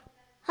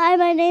Hi,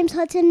 my name's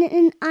Hudson,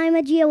 and I'm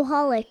a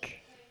geoholic.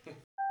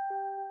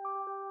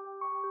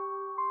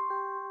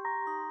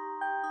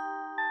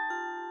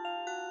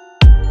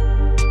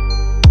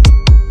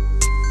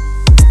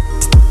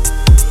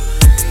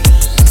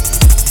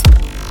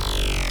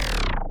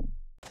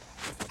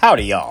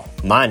 Howdy, y'all.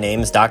 My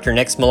name's Dr.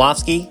 Nick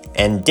Smolowski,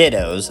 and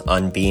dittos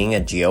on being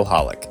a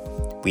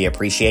geoholic. We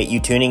appreciate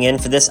you tuning in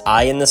for this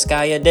Eye in the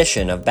Sky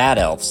edition of Bad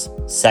Elves,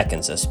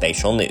 Seconds of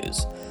Spatial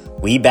News.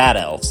 We Bad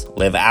Elves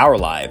live our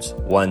lives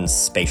one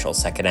spatial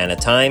second at a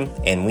time,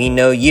 and we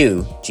know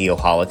you,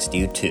 geoholics,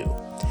 do too.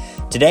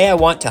 Today I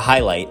want to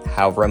highlight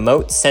how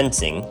remote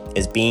sensing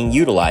is being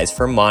utilized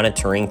for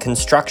monitoring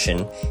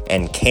construction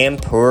in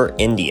Kanpur,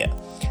 India.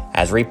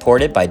 As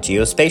reported by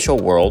Geospatial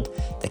World,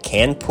 the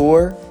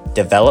Kanpur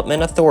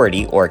Development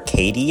Authority, or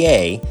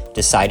KDA,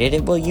 decided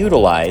it will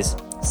utilize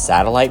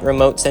satellite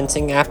remote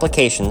sensing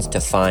applications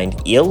to find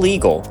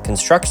illegal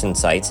construction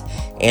sites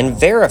and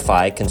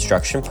verify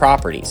construction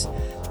properties.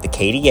 The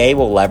KDA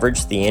will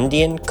leverage the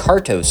Indian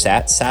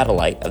Cartosat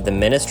satellite of the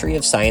Ministry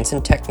of Science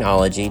and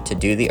Technology to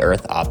do the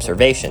Earth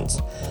observations.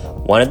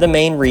 One of the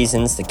main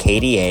reasons the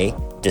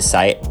KDA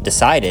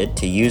decided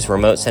to use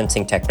remote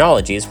sensing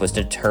technologies was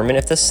to determine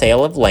if the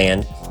sale of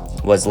land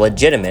was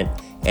legitimate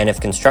and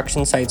if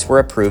construction sites were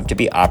approved to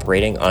be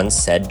operating on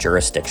said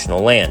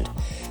jurisdictional land.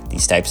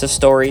 These types of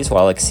stories,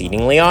 while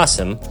exceedingly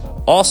awesome,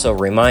 also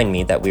remind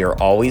me that we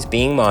are always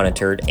being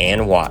monitored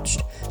and watched,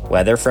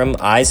 whether from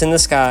eyes in the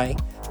sky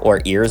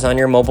or ears on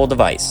your mobile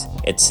device.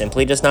 It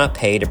simply does not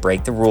pay to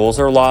break the rules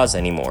or laws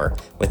anymore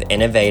with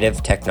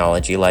innovative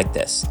technology like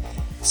this.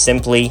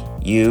 Simply,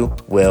 you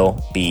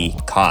will be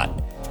caught.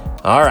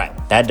 All right,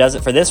 that does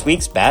it for this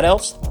week's Bad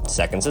Elves,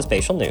 Seconds of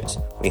Spatial News.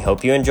 We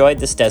hope you enjoyed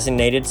this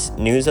designated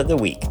news of the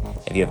week.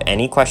 If you have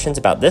any questions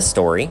about this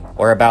story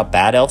or about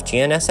Bad Elf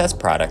GNSS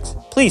products,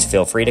 please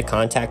feel free to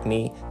contact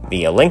me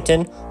via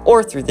LinkedIn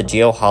or through the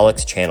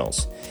Geoholics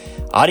channels.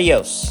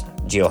 Adios,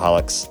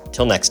 Geoholics.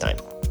 Till next time.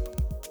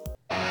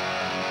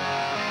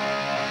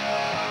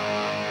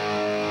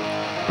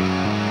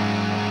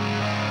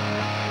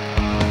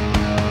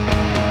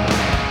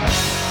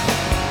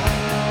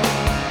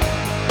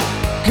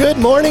 Good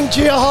morning,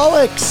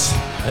 Geoholics.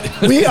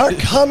 We are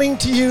coming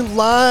to you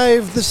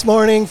live this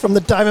morning from the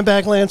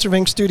Diamondback Land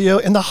Surveying Studio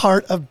in the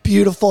heart of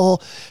beautiful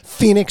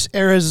Phoenix,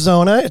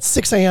 Arizona. It's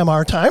 6 a.m.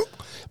 our time,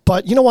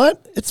 but you know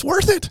what? It's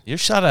worth it. You're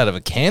shot out of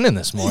a cannon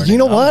this morning. You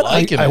know what?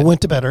 I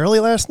went to bed early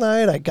last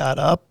night. I got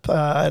up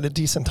at a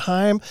decent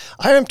time.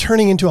 I am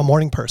turning into a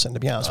morning person, to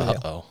be honest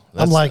with you.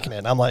 I'm liking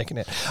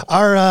it.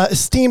 Our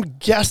esteemed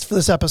guest for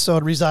this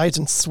episode resides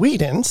in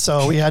Sweden,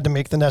 so we had to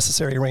make the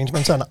necessary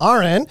arrangements on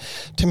our end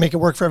to make it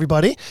work for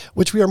everybody,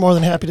 which we are more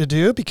than happy to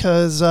do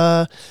because,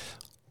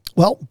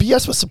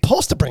 BS was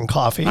supposed to bring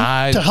coffee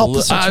to help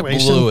the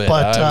situation,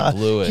 but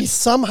he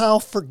somehow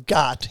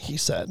forgot, he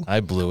said.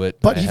 I blew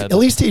it. But at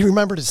least he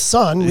remembered his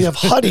son. We have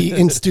Huddy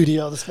in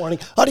studio this morning.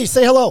 Huddy,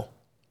 say hello.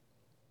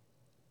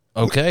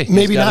 Okay.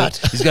 Maybe not.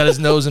 He's got his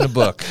nose in a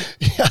book,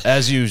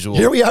 as usual.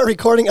 Here we are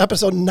recording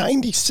episode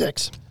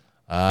 96.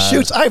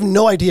 Shoots, I have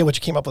no idea what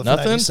you came up with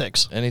nothing? For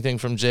 96. Anything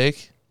from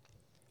Jake?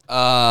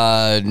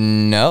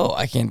 No,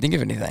 I can't think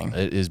of anything.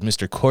 It is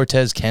Mr.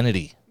 Cortez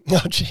Kennedy.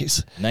 Oh,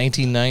 jeez.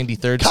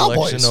 1993rd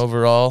Cowboys. selection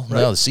overall. Right.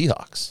 No, the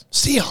Seahawks.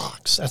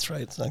 Seahawks. That's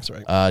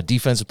right.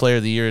 Defensive Player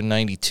of the Year in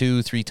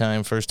 92,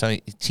 three-time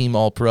first-team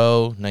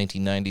All-Pro,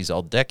 1990s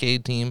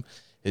All-Decade team.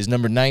 His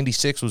number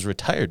 96 was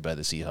retired by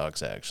the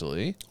Seahawks,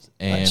 actually.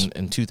 And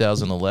in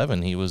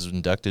 2011, he was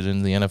inducted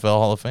into the NFL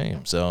Hall of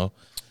Fame. So,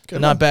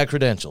 not bad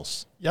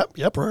credentials.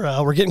 Yep.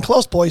 We're getting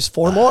close, boys.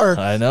 4 more.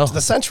 I know. To the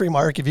century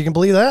mark, if you can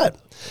believe that.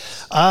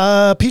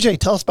 PJ,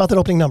 tell us about that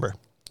opening number.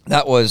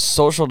 That was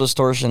Social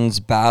Distortion's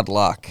Bad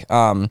Luck.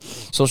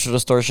 Social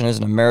Distortion is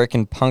an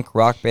American punk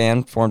rock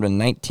band formed in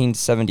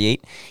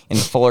 1978 in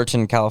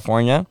Fullerton,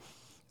 California.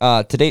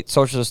 To date,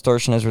 Social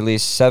Distortion has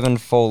released 7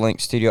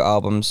 full-length studio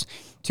albums,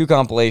 2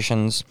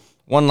 compilations,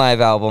 1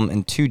 live album,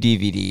 and 2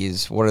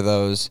 DVDs. What are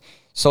those?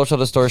 Social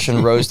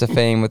Distortion rose to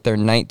fame with their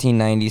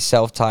 1990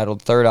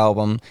 self-titled 3rd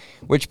album,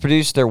 which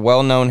produced their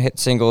well-known hit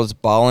singles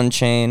Ball and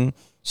Chain,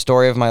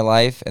 Story of My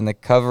Life, and the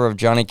cover of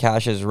Johnny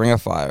Cash's Ring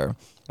of Fire,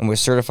 and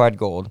was certified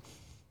gold.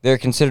 They're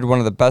considered one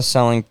of the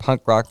best-selling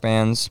punk rock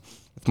bands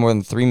with more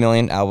than 3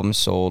 million albums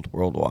sold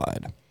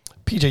worldwide.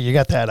 PJ, you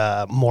got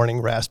that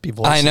morning raspy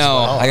voice. I know.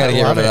 I got to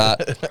get rid of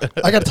that.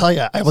 I got to tell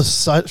you,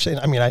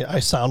 I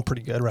sound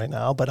pretty good right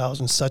now, but I was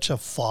in such a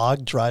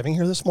fog driving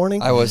here this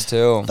morning. I was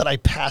too. That I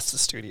passed the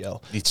studio.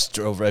 You just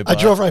drove right by. I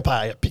drove right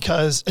by it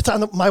because it's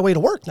on my way to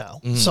work now.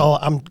 Mm-hmm. So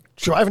I'm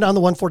driving down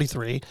the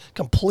 143,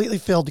 completely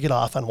failed to get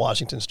off on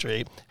Washington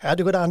Street. Had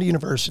to go down to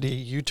University,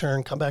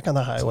 U-turn, come back on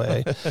the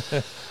highway.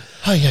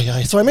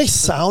 So I may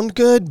sound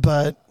good,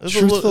 but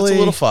truthfully, it's a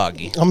little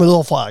foggy. I'm a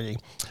little foggy.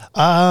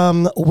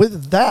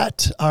 With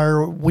that,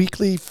 our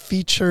weekly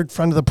featured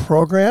friend of the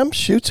program,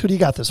 Shoots, who do you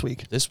got this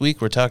week? This week,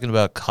 we're talking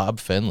about Cobb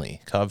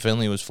Fenley. Cobb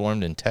Fenley was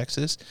formed in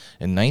Texas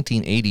in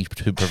 1980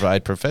 to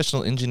provide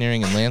professional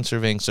engineering and land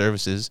surveying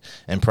services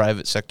and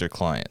private sector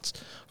clients.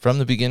 From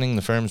the beginning,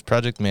 the firm's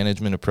project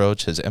management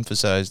approach has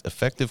emphasized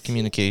effective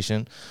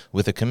communication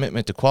with a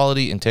commitment to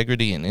quality,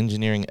 integrity, and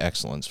engineering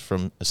excellence.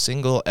 From a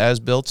single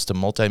as-builts to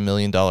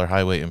multi-million-dollar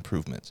highway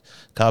improvements,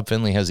 Cobb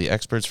Finley has the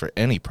experts for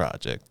any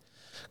project.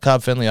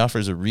 Cobb Finley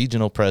offers a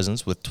regional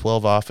presence with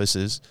 12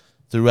 offices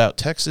throughout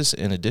Texas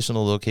and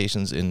additional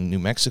locations in New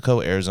Mexico,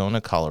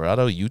 Arizona,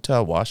 Colorado,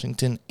 Utah,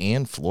 Washington,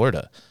 and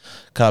Florida.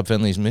 Cobb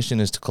Finley's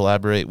mission is to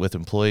collaborate with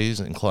employees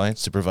and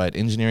clients to provide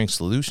engineering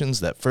solutions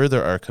that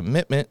further our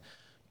commitment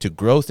to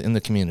growth in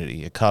the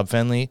community. At Cobb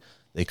Finley,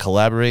 they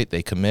collaborate,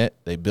 they commit,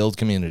 they build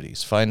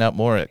communities. Find out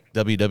more at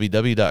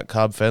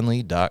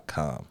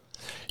www.cobbfinley.com.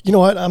 You know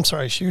what? I'm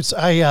sorry, Shoots.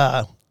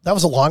 That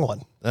was a long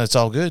one. That's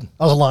all good. That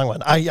was a long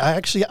one. I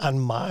actually, on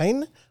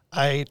mine,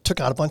 I took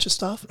out a bunch of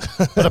stuff,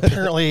 but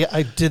apparently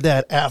I did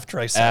that after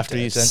I sent it. After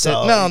you sent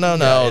So, it? No.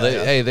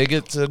 yeah. Hey, they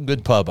get a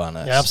good pub on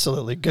us. Yeah,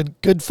 absolutely.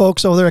 Good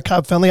folks over there at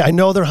Cobb Finley. I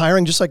know they're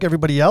hiring just like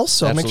everybody else,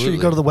 so make sure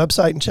you go to the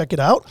website and check it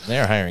out.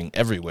 They're hiring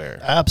everywhere.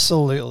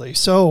 Absolutely.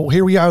 So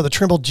here we are, the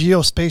Trimble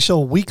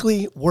Geospatial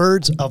Weekly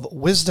Words of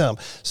Wisdom.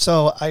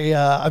 So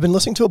I've been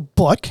listening to a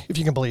book, if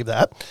you can believe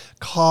that,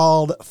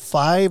 called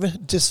 5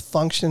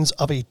 Dysfunctions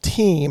of a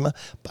Team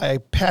by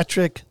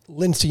Patrick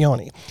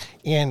Lencioni.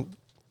 And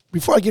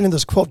before I get into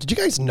this quote, did you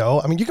guys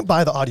know? I mean, you can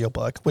buy the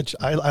audiobook, which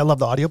I love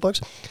the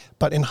audiobooks,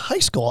 but in high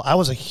school, I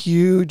was a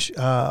huge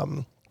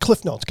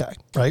Cliff Notes guy,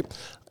 right?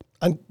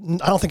 I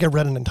don't think I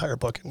read an entire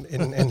book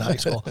in high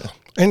school,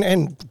 and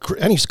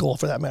any school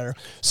for that matter.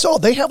 So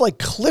they have like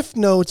Cliff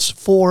Notes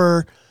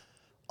for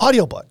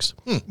audiobooks,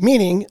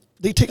 meaning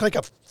they take like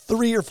a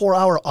 3 or 4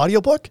 hour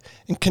audiobook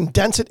and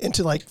condense it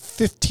into like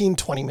 15,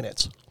 20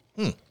 minutes.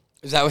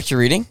 Is that what you're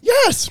reading?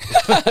 Yes.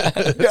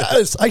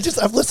 Yes.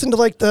 I've listened to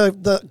like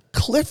the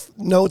Cliff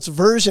Notes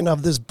version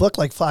of this book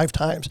like 5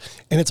 times,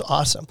 and it's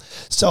awesome.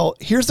 So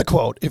here's the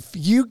quote. If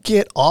you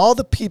get all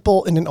the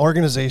people in an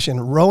organization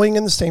rowing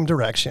in the same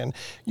direction,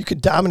 you could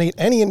dominate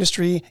any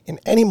industry in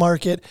any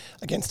market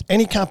against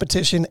any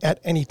competition at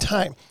any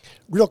time.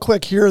 Real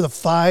quick, here are the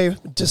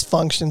 5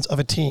 dysfunctions of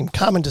a team,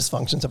 common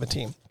dysfunctions of a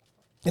team.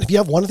 And if you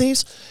have one of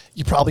these,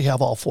 you probably have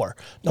all 4.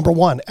 Number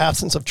 1,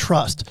 absence of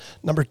trust.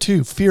 Number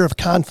 2, fear of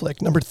conflict.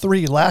 Number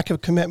 3, lack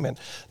of commitment.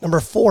 Number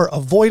 4,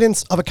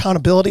 avoidance of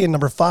accountability. And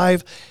number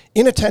 5,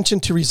 inattention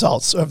to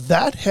results. So if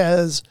that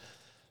has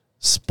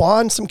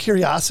spawned some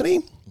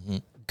curiosity,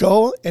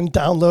 go and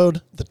download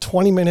the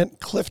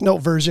 20-minute Cliff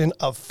Note version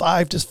of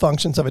 5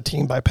 Dysfunctions of a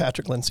Team by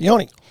Patrick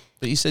Lencioni.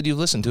 But you said you've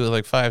listened to it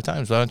like 5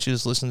 times. Why don't you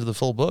just listen to the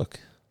full book?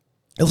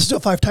 I listen to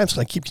it 5 times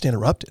because I keep getting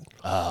interrupted.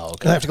 Oh,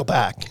 okay. And I have to go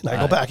back, and I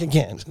go back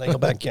again, and I go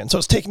back again. So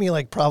it's taking me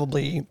like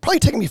probably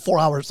taking me 4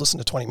 hours to listen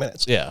to 20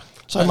 minutes. Yeah.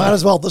 So I might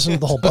as well listen to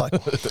the whole book.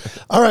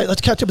 All right,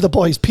 let's catch up with the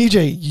boys.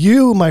 PJ,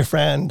 you, my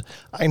friend,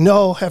 I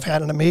know have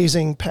had an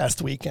amazing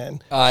past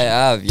weekend. I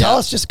have, yeah. Tell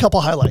us just a couple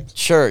highlights.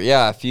 Sure,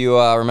 yeah. If you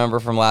remember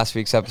from last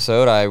week's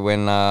episode, I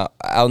went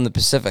out in the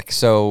Pacific.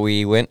 So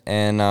we went,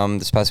 and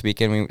this past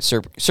weekend, we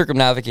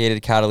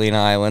circumnavigated Catalina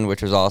Island,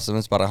 which was awesome.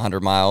 It's about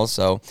 100 miles.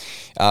 So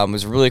it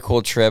was a really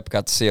cool trip.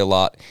 Got to see a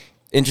lot.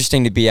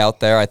 Interesting to be out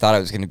there. I thought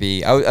it was going to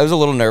be, I was a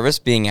little nervous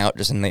being out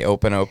just in the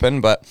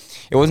open, but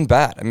it wasn't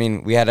bad. I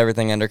mean, we had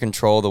everything under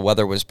control. The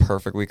weather was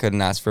perfect. We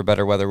couldn't ask for a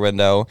better weather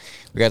window.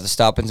 We got to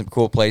stop in some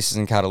cool places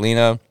in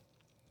Catalina,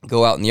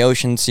 go out in the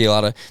ocean, see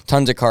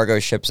tons of cargo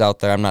ships out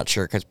there. I'm not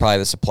sure because probably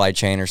the supply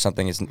chain or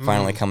something isn't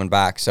finally coming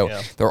back. So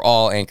they're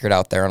all anchored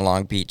out there in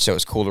Long Beach. So it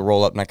was cool to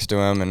roll up next to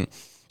them and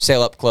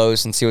sail up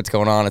close and see what's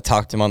going on and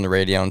talk to him on the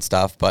radio and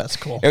stuff. But that's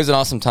cool. It was an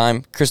awesome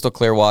time. Crystal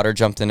clear water,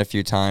 jumped in a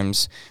few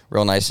times,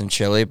 real nice and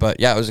chilly. But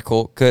yeah, it was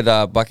a good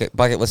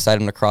bucket list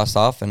item to cross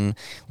off. And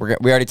we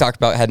already talked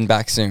about heading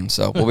back soon,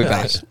 so we'll be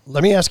back.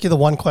 Let me ask you the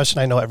one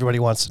question I know everybody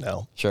wants to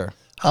know. Sure.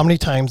 How many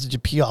times did you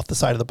pee off the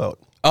side of the boat?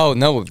 Oh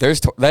no,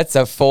 that's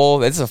a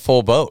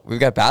full boat. We've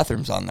got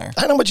bathrooms on there.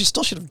 I know, but you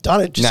still should have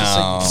done it just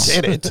to say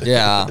you did it.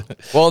 Yeah.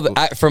 Well,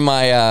 from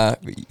my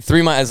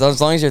 3 miles, as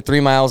long as you're 3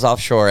 miles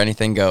offshore,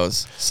 anything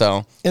goes.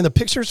 So. In the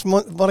pictures, from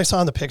what I saw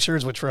in the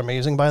pictures, which were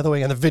amazing, by the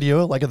way, and the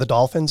video, like of the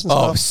dolphins and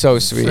stuff. Oh, so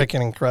sweet.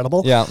 Freaking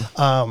incredible. Yeah.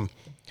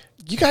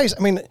 You guys,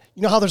 I mean,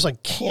 you know how there's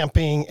like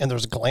camping and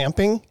there's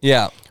glamping?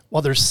 Yeah.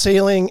 Well, there's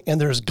sailing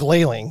and there's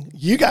glailing.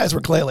 You guys were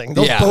glailing.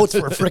 Those boats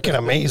were freaking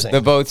amazing. The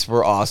boats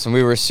were awesome.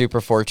 We were super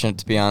fortunate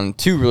to be on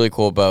 2 really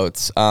cool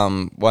boats.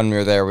 When we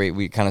were there,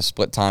 we kind of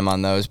split time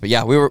on those. But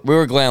yeah, we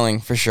were glailing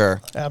for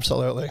sure.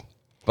 Absolutely.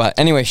 But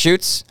anyway,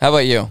 Shoots, how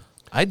about you?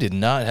 I did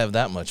not have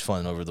that much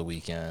fun over the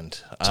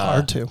weekend. It's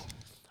hard to.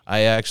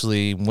 I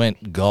actually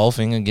went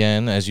golfing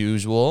again, as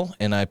usual,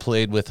 and I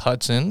played with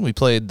Hudson. We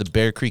played the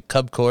Bear Creek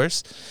Cub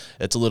Course.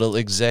 It's a little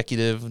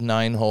executive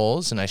 9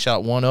 holes, and I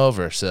shot 1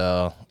 over,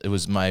 so it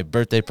was my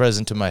birthday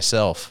present to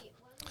myself.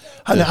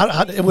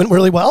 It went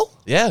really well?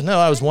 Yeah, no,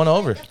 I was 1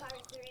 over.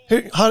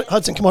 Here,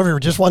 Hudson, come over here for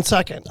just 1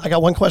 second. I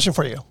got one question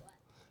for you.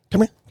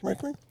 Come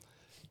here.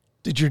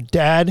 Did your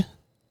dad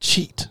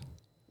cheat?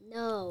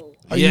 No.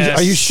 Are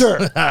you sure?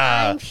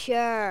 I'm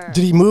sure.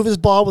 Did he move his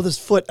ball with his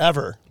foot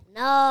ever?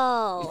 No.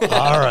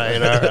 All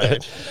right.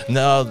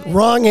 No.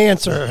 Wrong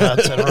answer,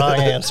 Hudson. Wrong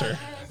answer.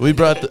 We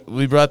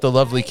brought the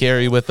lovely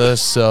Carrie with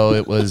us, so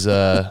it was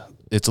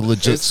it's a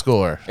legit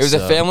score. It was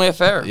a family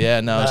affair.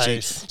 Yeah, no,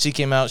 Nice. she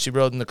came out, she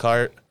rode in the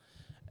cart,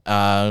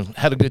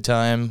 had a good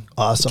time.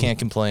 Awesome. Can't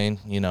complain.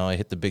 I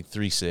hit the big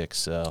 3.6.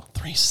 So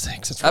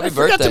 3.6. Happy I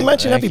forgot birthday. to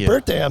mention Thank happy you.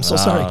 birthday. I'm so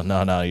sorry.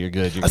 No, you're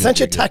good. I sent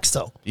you a text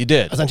though. You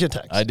did. I sent you a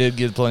text. I did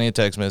get plenty of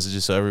text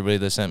messages, so everybody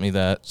that sent me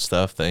that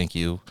stuff, thank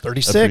you.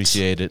 36.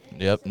 Appreciate it.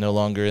 Yep, no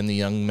longer in the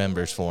young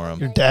members forum.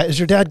 Is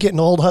your dad getting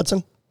old,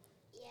 Hudson?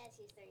 Yes,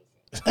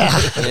 he's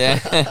 36.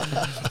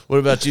 Yeah. What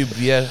about you,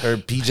 or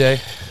PJ?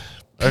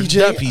 Or PJ?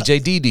 not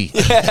PJ, DD.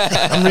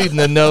 I'm reading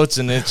the notes,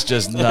 and it's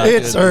just not It's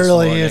good this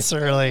early. morning. It's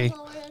early.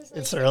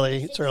 It's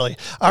early. It's early.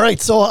 All right.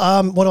 So,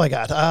 what do I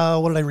got?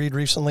 What did I read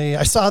recently?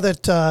 I saw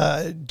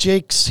that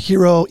Jake's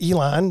hero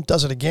Elon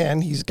does it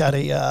again. He's got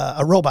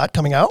a robot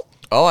coming out,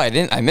 Oh, I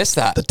missed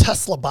that. the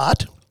Tesla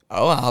bot,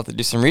 Oh, I'll have to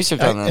do some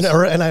research on this.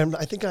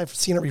 I think I've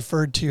seen it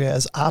referred to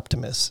as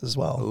Optimus as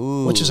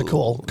well, which is a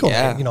cool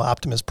yeah. name.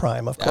 Optimus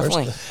Prime, of course.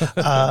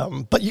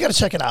 Definitely. But you got to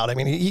check it out. I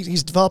mean,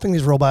 he's developing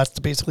these robots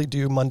to basically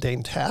do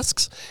mundane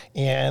tasks,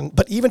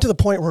 but even to the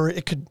point where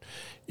it could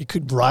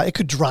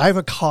drive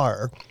a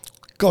car,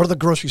 go to the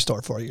grocery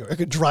store for you. It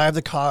could drive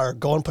the car,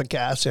 go and put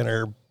gas in,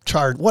 or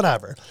charge,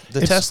 whatever. The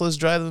Teslas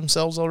drive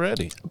themselves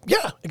already.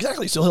 Yeah,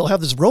 exactly. So he'll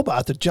have this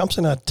robot that jumps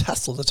in a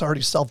Tesla that's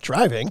already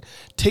self-driving,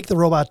 take the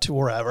robot to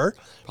wherever.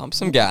 Pump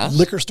some gas.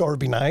 Liquor store would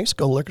be nice.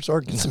 Go to the liquor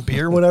store, get some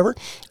beer, whatever.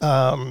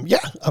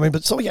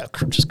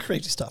 Just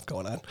crazy stuff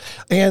going on.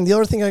 And the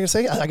other thing I can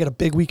say, I got a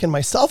big weekend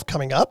myself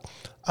coming up.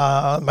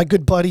 My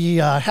good buddy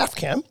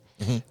Halfcam.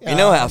 You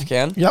know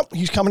Halfcan. Yep,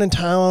 he's coming in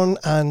town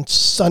on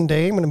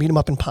Sunday. I'm going to meet him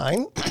up in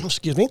Pine.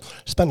 Excuse me.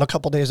 Spend a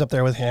couple days up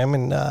there with him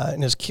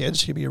and his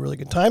kids. Should be a really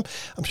good time.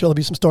 I'm sure there'll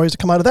be some stories to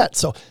come out of that.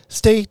 So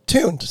stay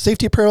tuned.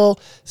 Safety apparel,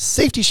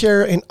 safety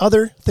share, and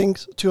other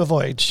things to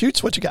avoid.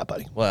 Shoots, what you got,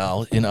 buddy?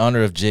 Well, in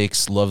honor of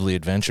Jake's lovely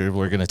adventure,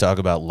 we're going to talk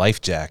about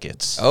life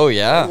jackets. Oh,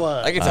 yeah.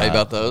 What? I can tell you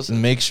about those.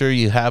 And make sure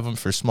you have them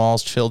for small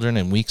children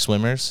and weak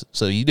swimmers.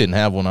 So you didn't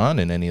have one on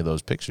in any of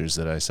those pictures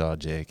that I saw,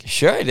 Jake.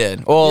 Sure I did.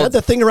 You Well, had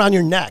the thing around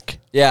your neck.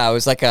 yeah, it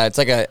was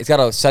it's got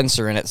a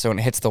sensor in it, so when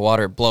it hits the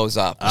water, it blows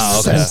up. Oh,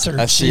 okay. Sensor,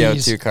 A jeez.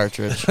 CO2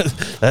 cartridge.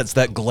 That's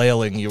that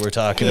glailing you were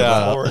talking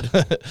about. Lord.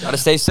 Gotta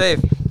stay safe.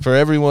 For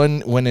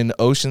everyone, when in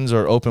oceans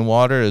or open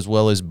water, as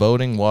well as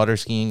boating, water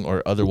skiing,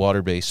 or other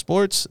water-based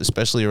sports,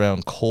 especially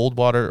around cold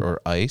water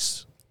or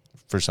ice,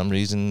 for some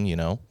reason,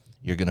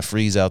 you're going to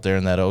freeze out there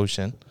in that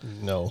ocean.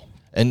 No.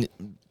 And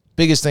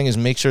biggest thing is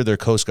make sure they're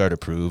Coast Guard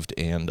approved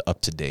and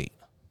up to date.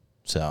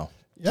 So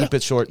keep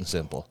it short and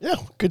simple. Yeah,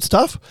 good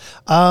stuff.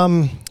 I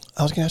was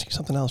going to ask you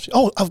something else.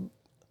 Oh,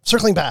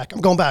 circling back.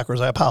 I'm going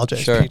backwards. I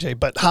apologize, Sure. PJ.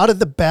 But how did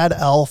the bad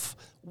elf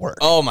work?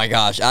 Oh my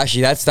gosh!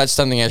 Actually, that's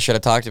something I should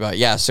have talked about.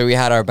 Yeah, so we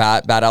had our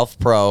Bad Elf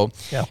Pro,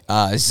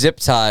 zip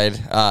tied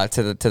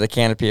to the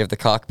canopy of the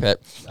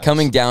cockpit,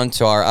 coming down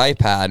to our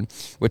iPad,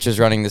 which is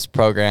running this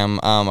program,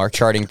 our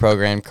charting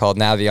program called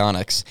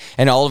Navionics,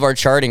 and all of our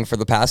charting for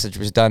the passage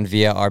was done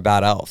via our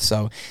Bad Elf.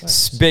 So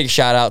big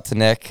shout out to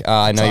Nick.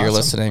 I know you're awesome.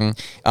 listening.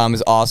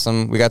 It's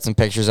awesome. We got some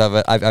pictures of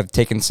it. I've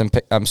taken some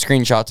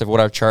screenshots of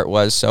what our chart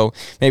was. So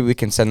maybe we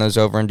can send those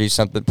over and do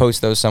something,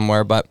 post those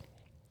somewhere. But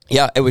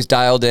yeah, it was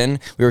dialed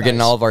in. We were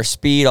getting all of our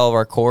speed, all of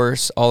our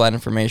course, all that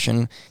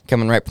information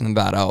coming right from the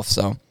Bad Elf.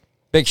 So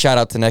big shout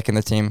out to Nick and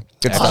the team.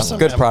 Good Awesome, stuff.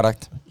 Good man.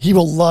 product. He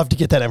will love to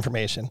get that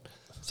information.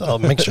 So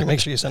make sure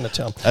you send it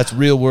to him. That's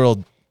real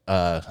world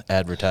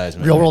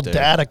advertisement. Real right world there.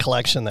 data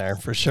collection there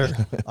for sure.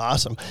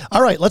 Awesome.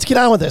 All right, let's get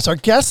on with this. Our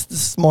guest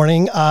this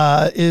morning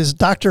is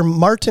Dr.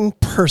 Martin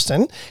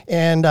Persson.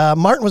 And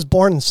Martin was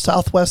born in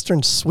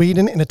southwestern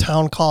Sweden in a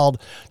town called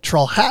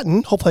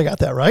Trollhättan. Hopefully I got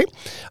that right.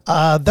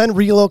 Then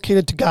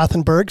relocated to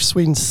Gothenburg,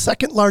 Sweden's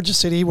second largest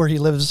city, where he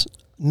lives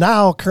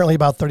now currently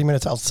about 30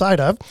 minutes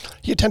outside of.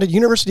 He attended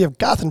University of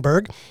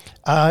Gothenburg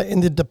in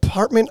the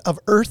Department of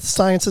Earth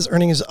Sciences,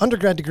 earning his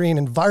undergrad degree in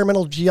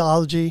Environmental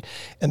Geology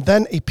and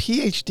then a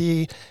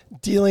PhD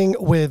dealing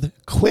with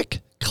quick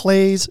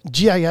clays,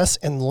 GIS,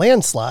 and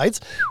landslides.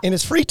 In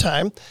his free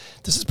time,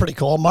 this is pretty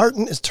cool,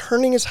 Martin is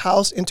turning his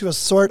house into a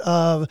sort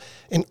of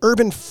an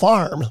urban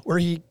farm where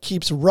he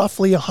keeps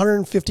roughly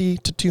 150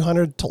 to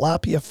 200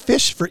 tilapia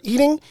fish for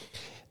eating.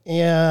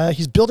 And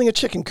he's building a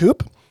chicken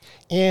coop.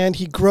 And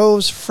he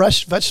grows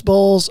fresh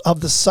vegetables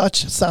of the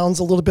such. Sounds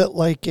a little bit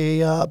like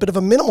a bit of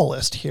a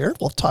minimalist here.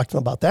 We'll talk to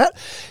him about that.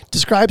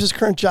 Describes his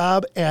current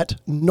job at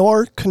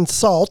Nor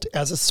Consult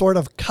as a sort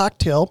of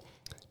cocktail,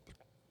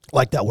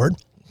 like that word,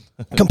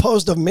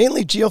 composed of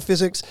mainly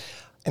geophysics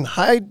and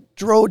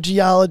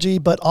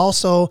hydrogeology, but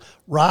also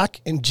rock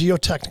and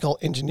geotechnical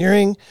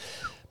engineering.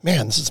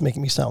 Man, this is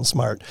making me sound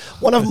smart.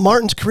 One of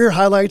Martin's career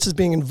highlights is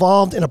being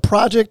involved in a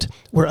project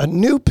where a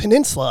new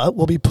peninsula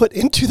will be put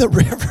into the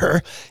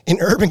river in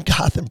urban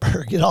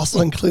Gothenburg. It also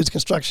includes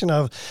construction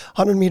of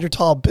 100-meter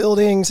tall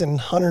buildings and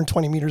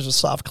 120 meters of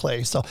soft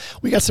clay. So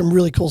we got some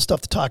really cool stuff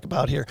to talk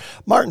about here.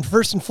 Martin,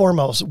 first and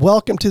foremost,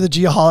 welcome to the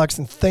Geoholics,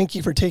 and thank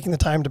you for taking the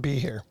time to be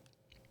here.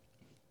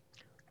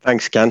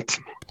 Thanks, Kent.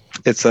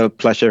 It's a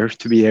pleasure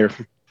to be here.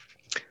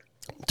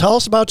 Tell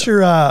us about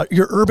your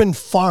urban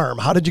farm.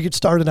 How did you get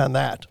started on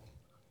that?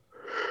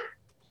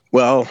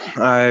 Well,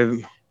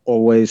 I've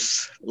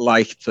always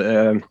liked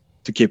to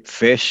keep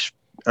fish,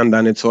 and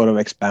then it sort of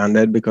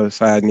expanded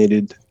because I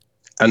needed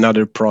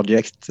another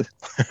project.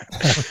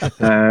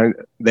 And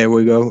there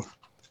we go.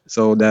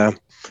 So the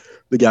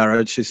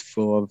garage is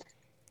full of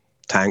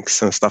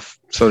tanks and stuff,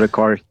 so the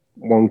car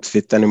won't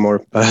fit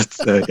anymore. But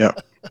yeah.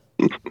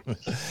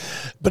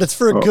 But it's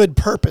for a good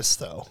purpose,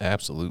 though.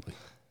 Absolutely.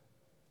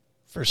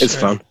 For sure. It's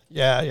fun.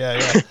 Yeah.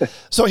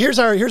 So here's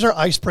our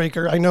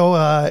icebreaker. I know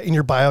in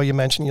your bio you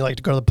mentioned you like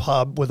to go to the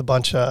pub with a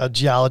bunch of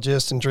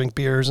geologists and drink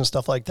beers and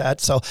stuff like that.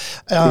 So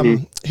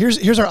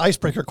here's our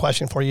icebreaker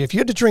question for you. If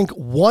you had to drink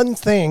one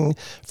thing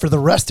for the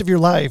rest of your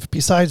life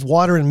besides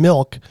water and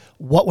milk,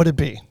 what would it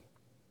be?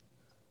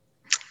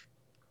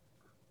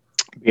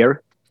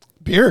 Beer.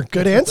 Beer.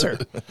 Good answer.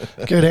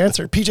 Good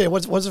answer. PJ,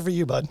 what's it for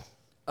you, bud?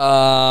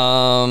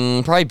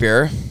 Probably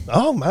beer.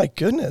 Oh my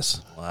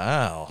goodness.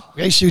 Wow.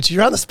 Hey, Shoots,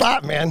 you're on the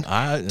spot, man.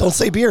 Don't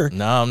say beer.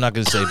 No, I'm not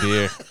going to say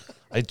beer.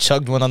 I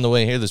chugged one on the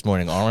way here this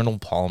morning.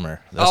 Arnold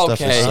Palmer. That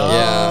stuff Okay, is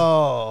yeah.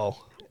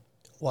 Oh.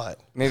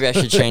 What? Maybe I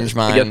should change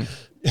mine.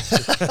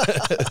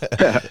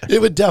 It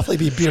would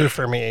definitely be beer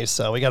for me.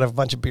 So we got a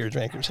bunch of beer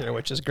drinkers here,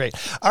 which is great.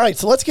 All right,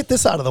 so let's get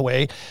this out of the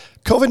way.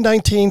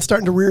 COVID-19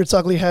 starting to rear its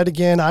ugly head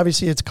again.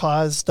 Obviously, it's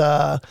caused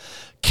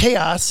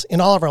chaos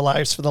in all of our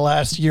lives for the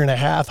last year and a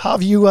half. How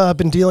have you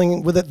been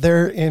dealing with it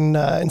there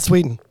in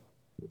Sweden?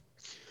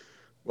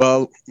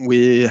 Well,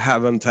 we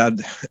haven't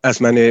had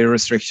as many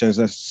restrictions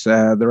as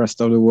the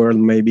rest of the world,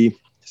 maybe.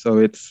 So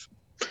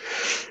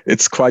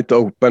it's quite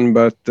open,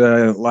 but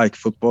like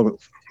football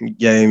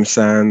games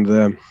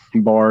and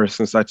bars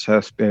and such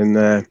has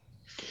been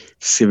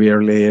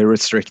severely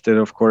restricted,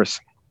 of course.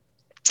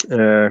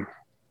 And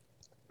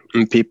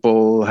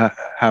people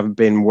have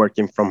been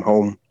working from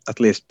home, at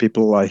least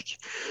people like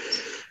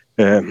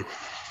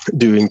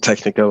doing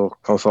technical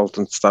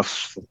consultant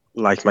stuff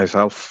like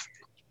myself.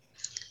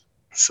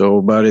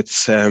 So, but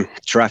it's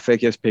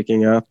traffic is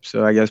picking up,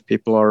 so I guess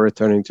people are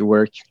returning to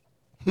work.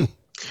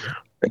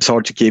 It's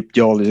hard to keep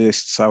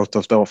geologists out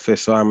of the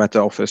office, so I'm at the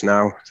office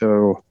now.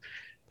 So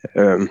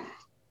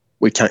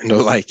we kind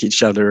of like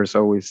each other,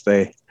 so we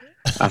stay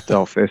at the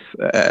office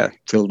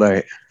till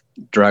they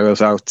drag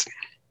us out.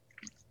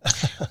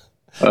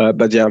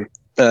 But yeah,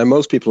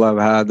 most people have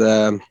had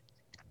the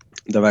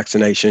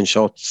vaccination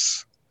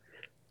shots,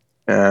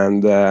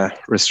 and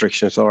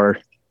restrictions are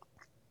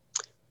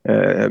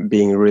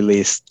being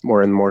released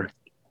more and more.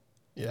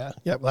 Yeah,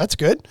 well, that's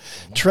good.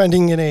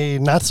 Trending in a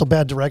not so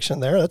bad direction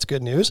there. That's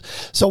good news.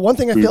 So one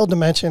thing I failed to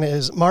mention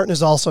is Martin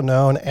is also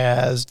known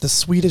as the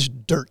Swedish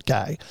Dirt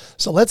Guy.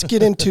 So let's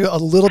get into a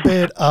little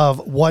bit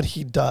of what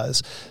he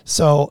does.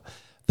 So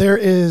there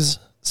is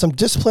some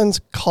disciplines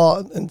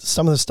called, and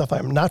some of the stuff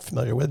I'm not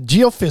familiar with,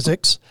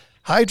 geophysics,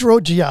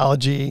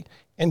 hydrogeology,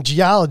 and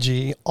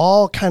geology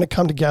all kind of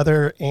come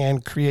together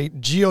and create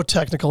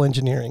geotechnical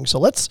engineering. So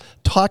let's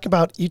talk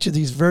about each of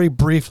these very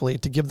briefly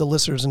to give the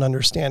listeners an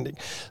understanding.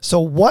 So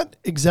what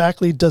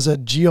exactly does a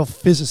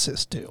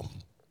geophysicist do?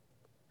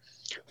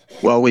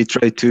 Well, we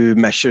try to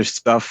measure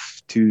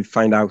stuff to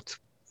find out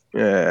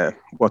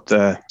what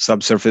the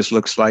subsurface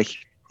looks like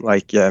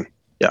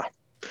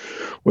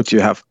what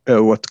you have,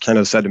 what kind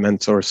of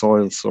sediments or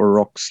soils or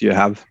rocks you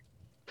have,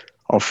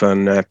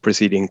 often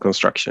preceding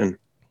construction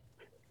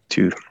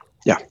to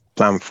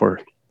plan for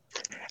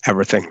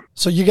everything.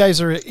 So you guys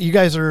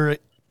are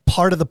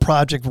part of the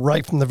project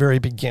right from the very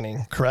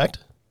beginning, correct?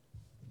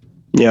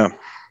 Yeah.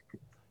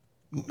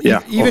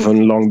 Yeah, even,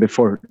 often long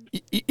before.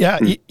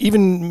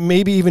 Even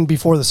maybe even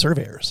before the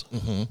surveyors.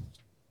 Mm-hmm.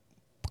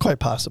 Quite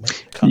possibly.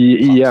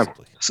 Yeah.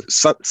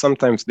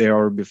 Sometimes they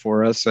are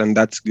before us, and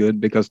that's good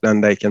because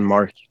then they can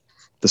mark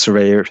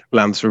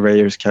land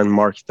surveyors can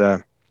mark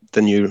the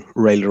new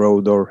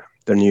railroad or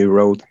the new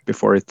road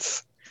before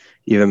it's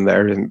even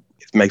there, and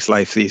it makes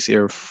life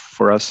easier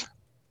for us.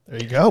 There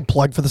you go.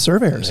 Plug for the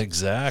surveyors.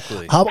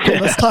 Exactly.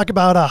 Let's talk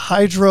about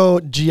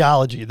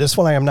hydrogeology. This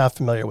one I am not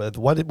familiar with.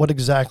 What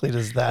exactly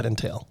does that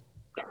entail?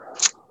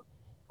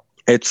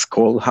 It's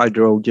called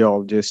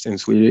hydrogeologist in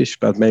Swedish,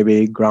 but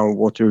maybe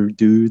groundwater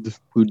dude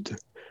would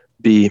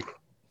be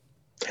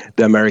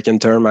the American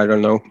term. I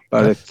don't know,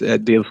 but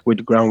it deals with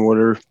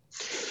groundwater,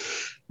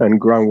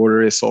 and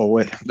groundwater is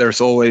there's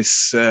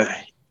always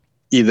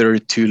either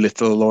too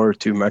little or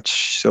too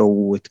much.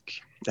 So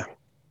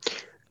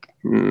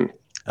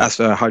as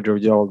a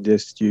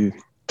hydrogeologist, you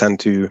tend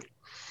to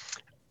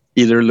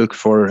either look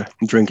for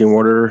drinking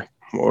water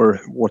or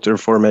water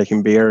for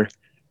making beer.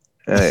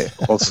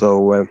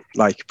 Also,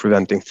 like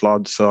preventing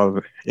floods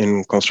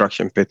in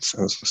construction pits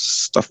and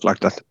stuff like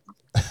that.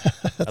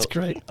 That's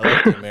great. I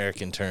like the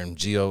American term,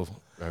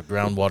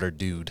 groundwater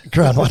dude.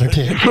 Groundwater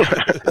dude.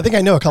 I think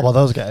I know a couple of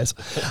those guys.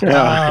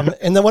 Yeah.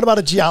 And then what about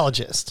a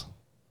geologist?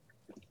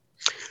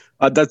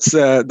 That's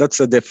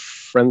a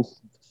difference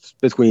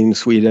between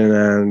Sweden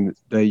and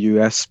the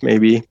US,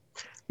 maybe.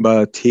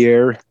 But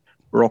here,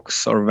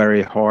 rocks are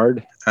very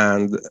hard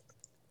and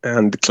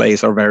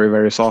clays are very,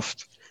 very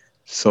soft.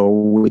 So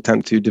we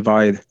tend to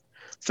divide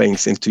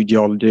things into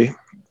geology,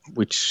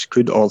 which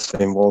could also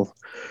involve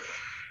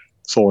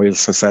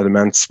soils and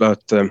sediments.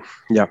 But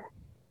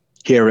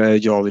here a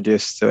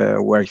geologist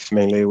works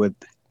mainly with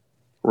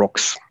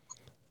rocks.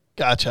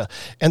 Gotcha.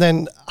 And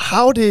then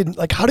how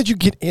did you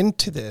get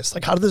into this?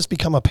 Like, how did this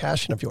become a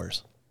passion of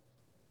yours?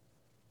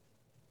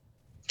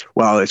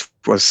 Well, it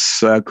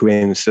was a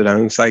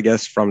coincidence, I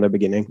guess, from the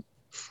beginning.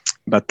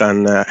 But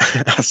then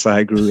as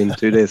I grew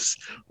into this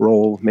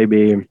role,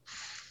 maybe,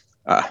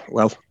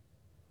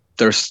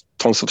 there's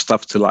tons of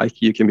stuff to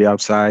like. You can be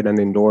outside and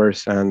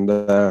indoors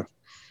and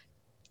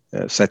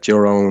set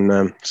your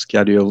own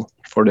schedule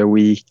for the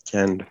week.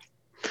 And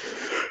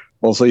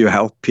also you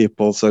help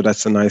people. So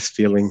that's a nice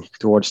feeling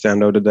towards the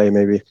end of the day,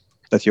 maybe,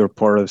 that you're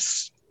part of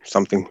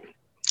something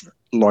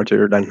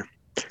larger than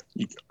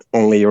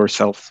only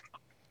yourself.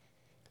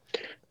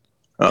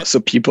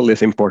 So people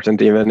is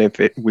important, even if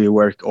we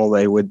work all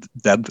day with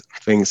dead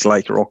things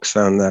like rocks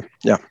and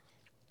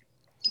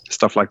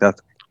stuff like that.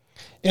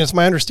 And it's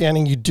my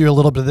understanding you do a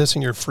little bit of this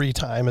in your free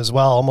time as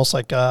well, almost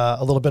like a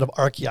little bit of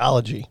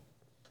archaeology.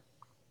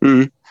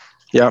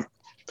 Yeah.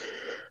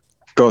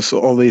 Because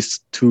all these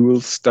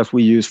tools that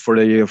we use for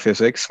the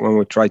geophysics, when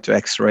we try to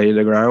X-ray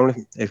the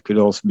ground, it could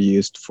also be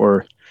used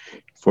for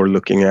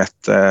looking at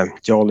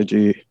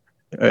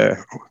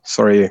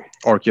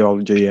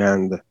archaeology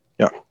and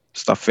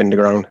stuff in the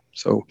ground.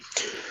 So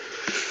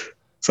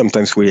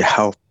sometimes we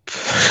help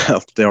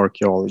the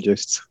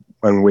archaeologists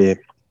when we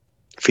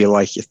feel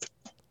like it.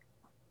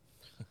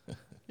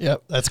 Yeah,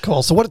 that's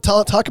cool. So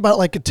talk about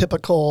like a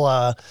typical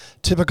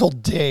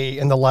day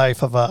in the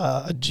life of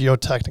a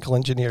geotechnical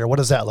engineer. What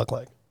does that look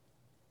like?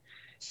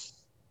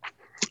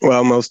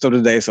 Well, most of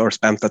the days are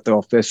spent at the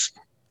office,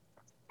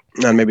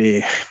 and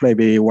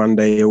maybe one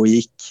day a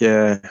week.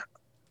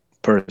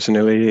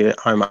 Personally,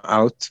 I'm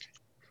out,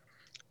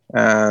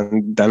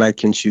 and then I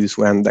can choose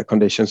when the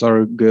conditions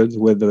are good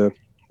with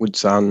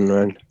sun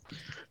and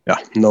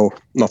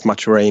not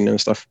much rain and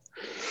stuff.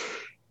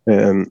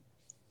 And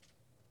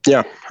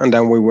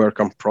then we work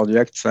on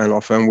projects, and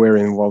often we're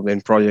involved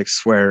in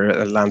projects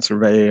where land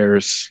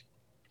surveyors,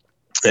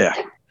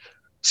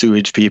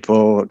 sewage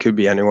people, could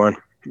be anyone,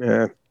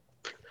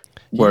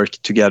 work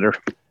together.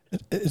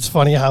 It's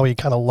funny how he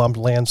kind of lumped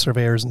land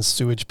surveyors and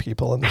sewage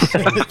people in the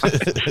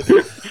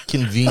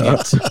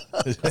Convenient.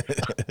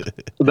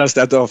 Does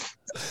that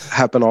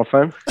happen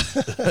often?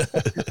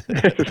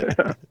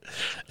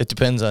 It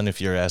depends on if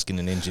you're asking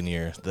an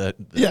engineer.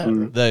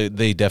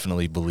 They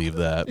definitely believe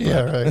that.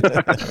 Yeah,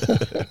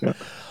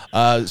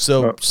 right.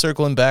 So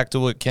circling back to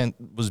what Kent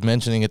was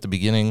mentioning at the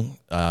beginning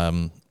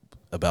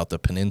about the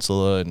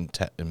peninsula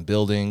and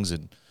buildings,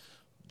 and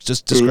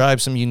just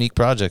describe some unique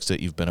projects that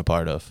you've been a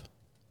part of.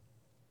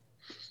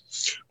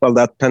 Well,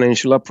 that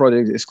peninsula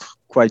project is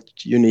quite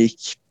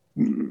unique,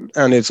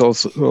 and it's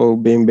also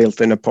being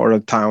built in a part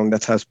of town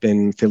that has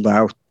been filled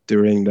out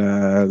during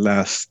the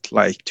last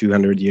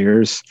 200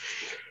 years.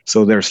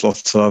 So there's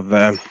lots of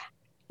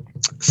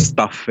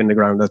stuff in the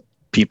ground that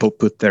people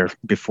put there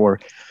before.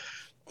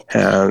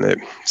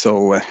 And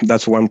so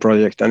that's one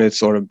project, and it's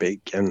sort of big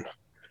and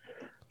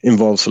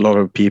involves a lot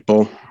of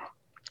people.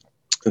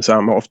 And so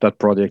I'm off that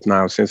project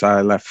now since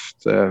I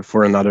left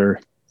for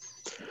another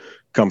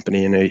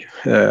company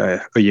a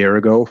year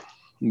ago.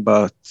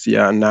 But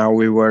now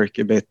we work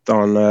a bit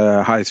on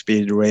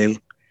high-speed rail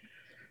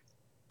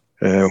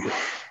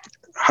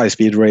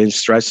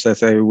stretch that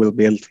they will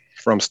build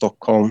from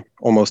Stockholm,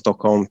 almost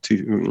Stockholm,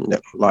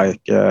 to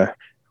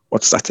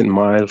what's that in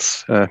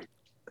miles?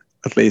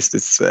 At least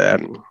it's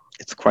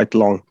quite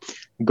long,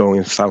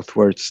 going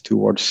southwards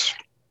towards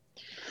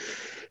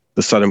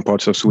the southern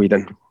parts of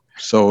Sweden.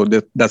 So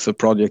that's a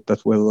project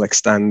that will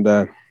extend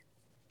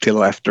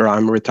till after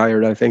I'm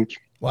retired, I think.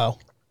 Wow.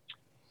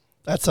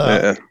 That's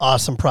an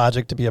awesome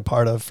project to be a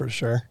part of, for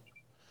sure.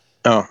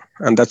 Oh,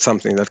 and that's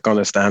something that's going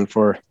to stand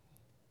for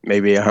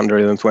maybe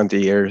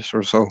 120 years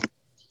or so.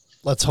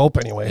 Let's hope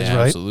anyways,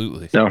 right?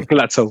 Absolutely. No,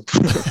 let's hope.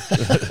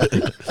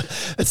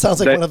 It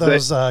sounds like one of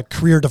those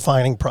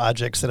career-defining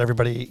projects that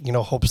everybody,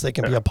 hopes they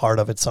can be a part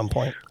of at some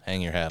point.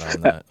 Hang your hat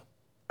on that.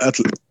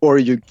 Or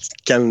you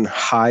can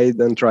hide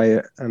and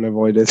try and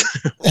avoid it.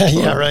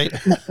 Yeah, right.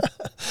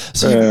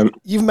 So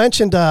you've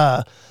mentioned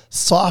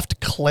soft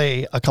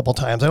clay a couple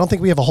times. I don't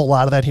think we have a whole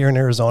lot of that here in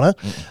Arizona.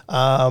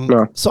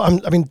 No.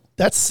 So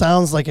that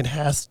sounds like it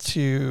has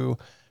to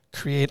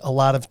create a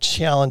lot of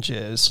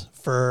challenges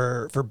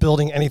for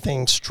building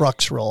anything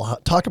structural.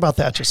 Talk about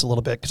that just a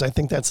little bit, because I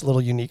think that's a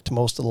little unique to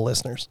most of the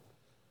listeners.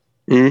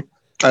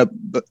 But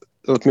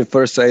let me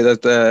first say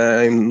that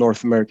in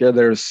North America,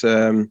 there's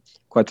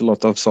quite a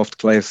lot of soft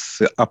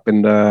clays up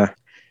in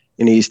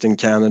eastern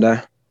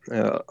Canada,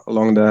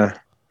 along the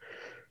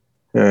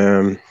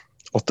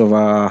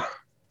Ottawa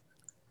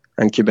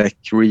and Quebec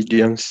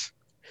regions.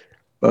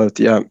 But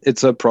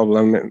it's a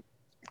problem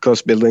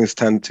because buildings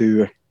tend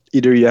to,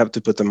 either you have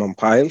to put them on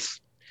piles,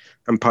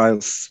 and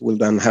piles will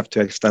then have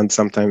to extend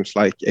sometimes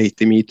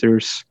 80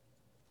 meters.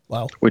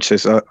 Wow. Which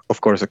is,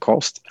 of course, a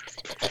cost.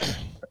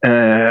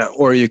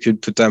 Or you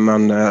could put them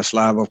on a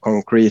slab of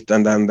concrete,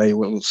 and then they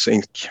will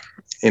sink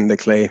in the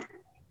clay,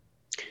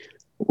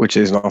 which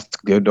is not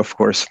good, of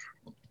course.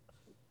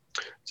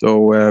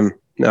 So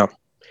yeah,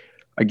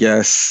 I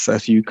guess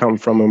as you come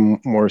from a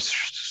more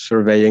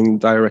surveying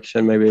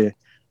direction, maybe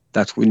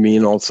that would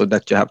mean also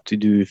that you have to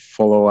do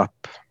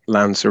follow-up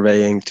land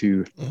surveying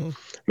to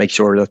make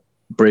sure that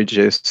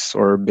bridges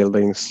or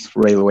buildings,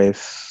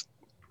 railways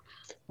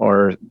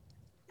are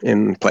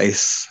in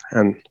place.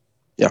 And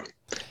yeah,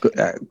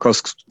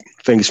 because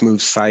things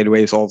move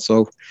sideways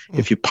also.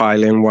 If you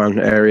pile in one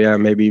area,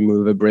 maybe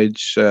move a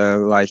bridge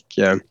like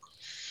a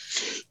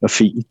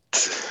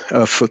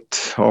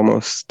foot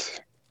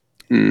almost.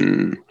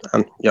 And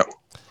yeah,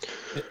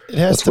 it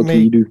has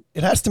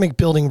to make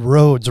building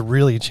roads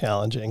really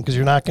challenging, because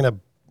you're not going to,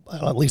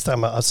 at least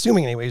I'm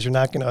assuming anyways, you're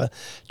not going to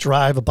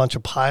drive a bunch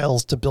of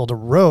piles to build a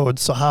road.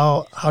 So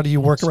how do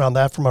you work around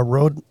that from a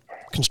road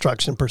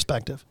construction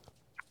perspective?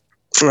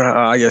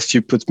 I guess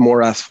you put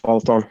more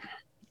asphalt on,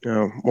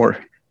 more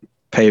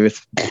pave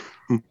it.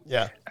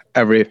 Yeah.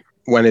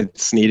 When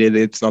it's needed,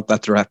 it's not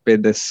that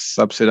rapid. This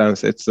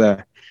subsidence, it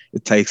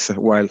takes a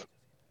while.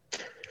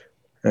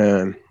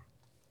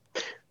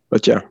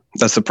 But yeah,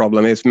 that's the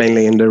problem. It's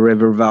mainly in the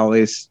river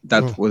valleys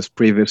that was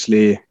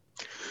previously,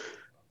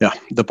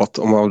 the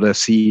bottom of the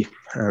sea,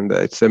 and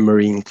it's a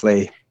marine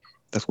clay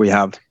that we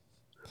have.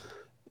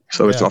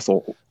 So it's not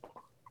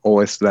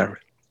always there.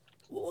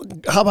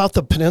 How about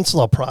the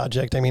Peninsula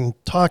project? I mean,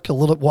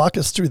 walk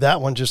us through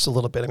that one just a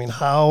little bit. I mean,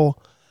 how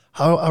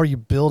are you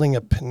building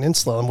a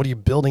peninsula, and what are you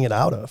building it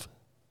out of?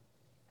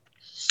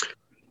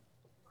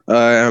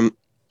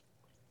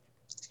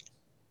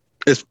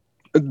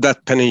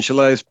 That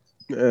peninsula is,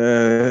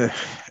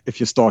 if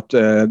you start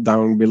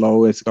down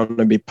below, it's going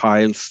to be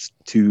piles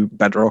to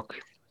bedrock.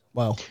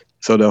 Wow.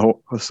 So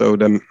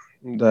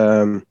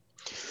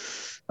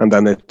and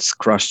then it's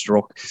crushed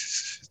rock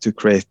to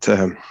create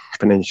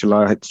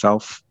peninsula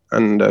itself,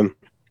 and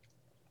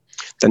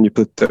then you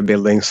put the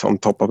buildings on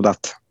top of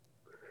that.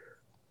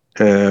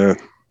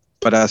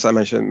 But as I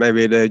mentioned,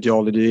 maybe the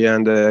geology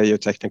and the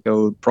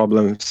geotechnical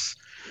problems,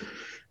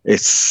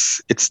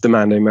 it's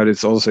demanding, but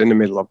it's also in the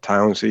middle of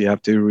town, so you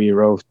have to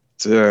reroute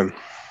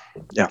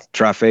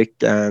traffic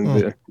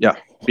and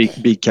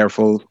be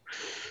careful.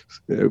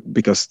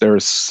 Because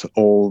there's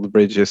old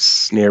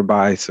bridges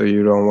nearby, so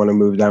you don't want to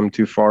move them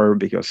too far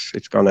because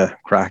it's gonna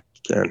crack.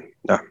 And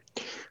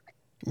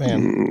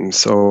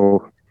it's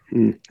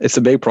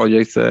a big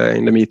project.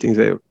 In the meetings,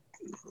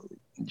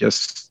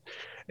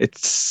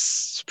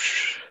 it's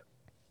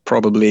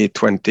probably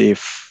 20,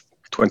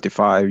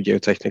 25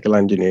 geotechnical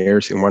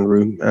engineers in one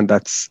room, and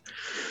that's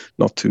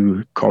not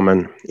too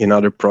common in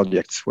other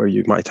projects where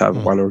you might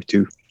have one or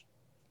two.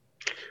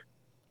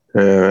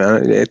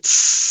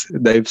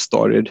 They've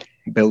started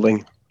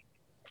building.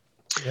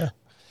 Yeah.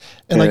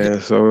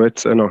 And so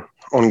it's an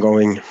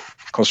ongoing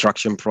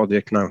construction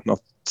project now, not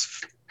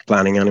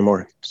planning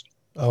anymore.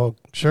 Oh,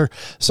 sure.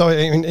 So,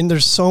 and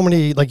there's so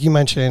many, like you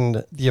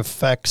mentioned, the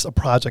effects a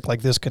project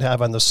like this could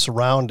have on the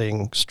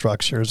surrounding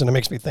structures. And it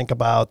makes me think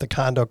about the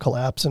condo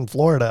collapse in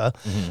Florida.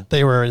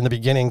 They were in the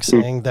beginning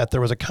saying that there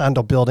was a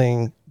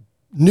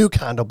new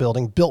condo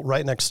building built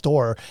right next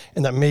door,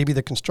 and that maybe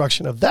the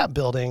construction of that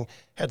building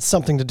had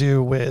something to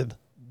do with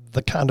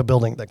the condo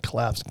building that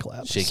collapsed.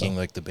 Shaking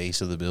like the base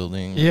of the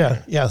building.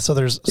 Yeah. So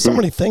there's so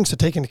many things to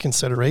take into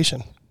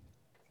consideration.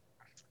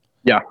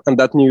 Yeah, and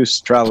that news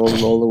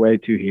traveled all the way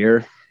to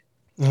here.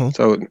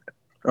 So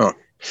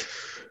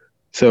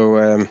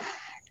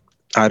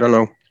I don't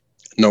know.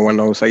 No one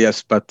knows, I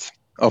guess, but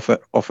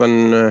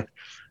often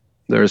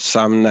there's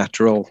some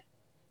natural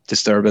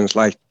disturbance,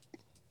 like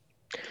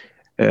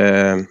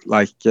if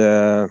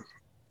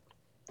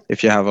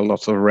you have a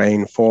lot of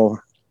rainfall.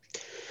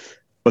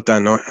 But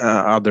then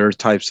other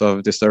types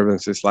of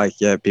disturbances, like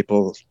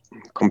people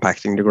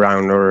compacting the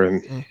ground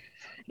or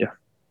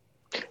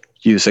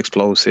use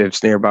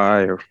explosives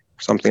nearby or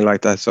something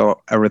like that. So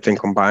everything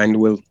combined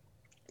will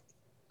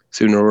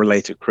sooner or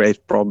later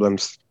create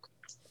problems,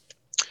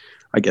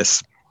 I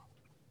guess.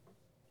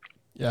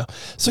 Yeah.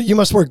 So you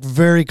must work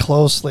very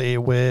closely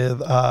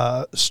with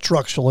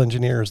structural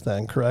engineers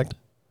then, correct?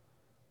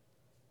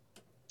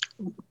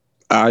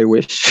 I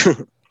wish,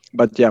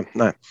 but no.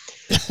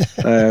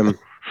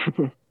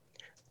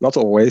 Not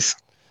always.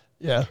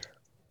 Yeah.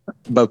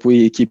 But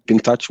we keep in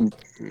touch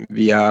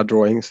via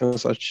drawings and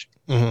such.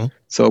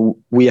 So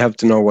we have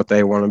to know what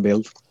they want to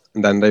build,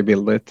 and then they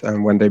build it.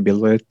 And when they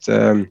build it,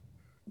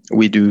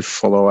 we do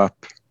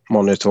follow-up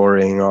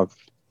monitoring of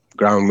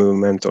ground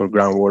movement or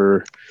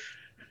groundwater.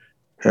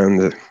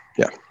 And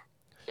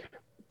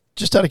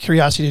Just out of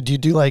curiosity, do you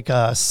do like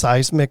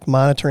seismic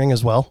monitoring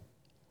as well?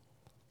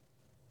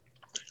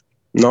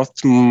 Not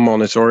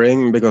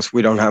monitoring, because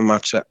we don't have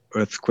much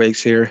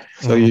earthquakes here.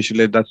 So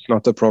usually that's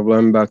not a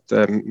problem, but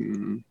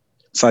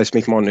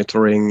seismic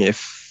monitoring,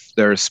 if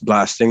there's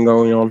blasting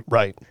going on,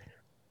 right,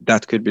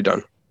 that could be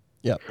done.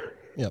 Yep,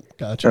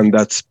 gotcha. And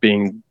that's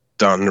being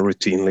done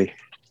routinely.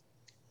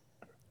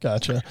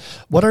 Gotcha.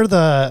 What are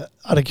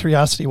out of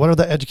curiosity, what are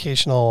the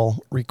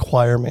educational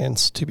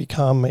requirements to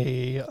become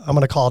I'm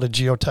going to call it a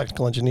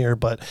geotechnical engineer,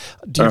 but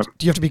do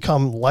you have to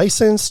become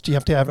licensed? Do you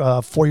have to have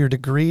a 4-year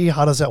degree?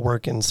 How does that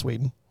work in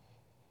Sweden?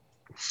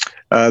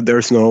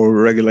 There's no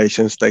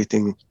regulation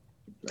stating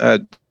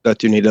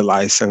that you need a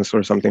license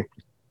or something.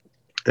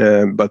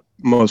 But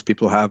most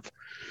people have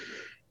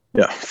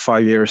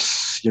 5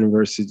 years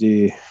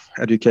university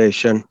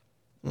education.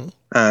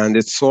 And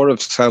it's sort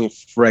of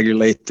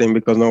self-regulating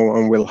because no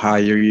one will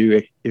hire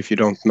you if you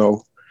don't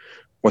know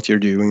what you're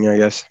doing, I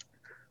guess.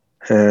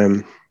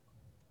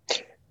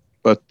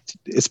 But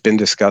it's been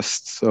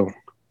discussed, so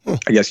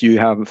I guess you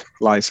have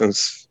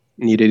license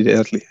needed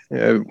at least,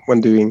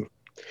 when doing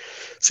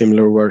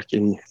similar work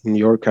in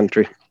your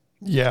country.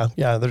 Yeah,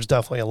 there's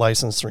definitely a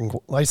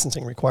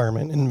licensing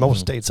requirement in most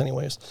states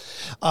anyways.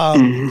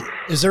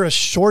 Is there a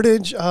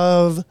shortage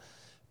of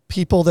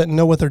people that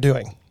know what they're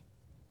doing?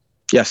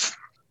 Yes.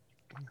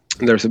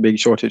 There's a big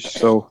shortage,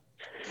 so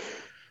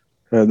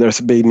there's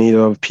a big need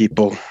of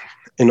people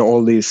in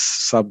all these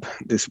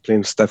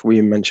sub-disciplines that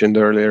we mentioned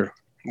earlier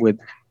with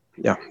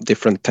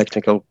different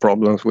technical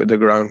problems with the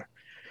ground.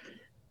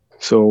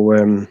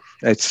 So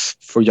it's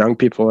for young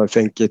people, I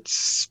think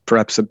it's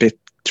perhaps a bit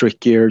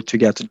trickier to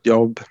get a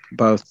job,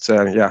 but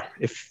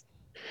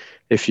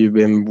if you've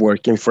been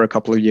working for a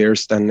couple of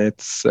years, then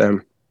it's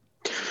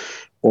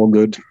all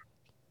good.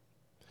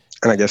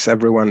 And I guess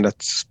everyone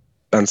that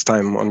spends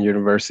time on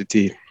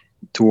university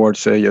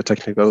towards a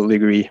geotechnical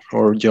degree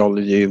or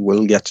geology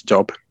will get a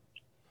job.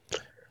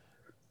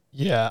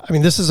 Yeah, I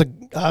mean, this is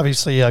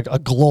obviously a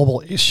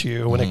global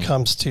issue when it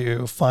comes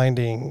to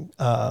finding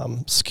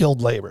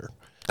skilled labor.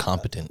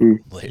 Competent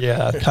labor.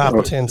 Yeah,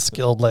 competent,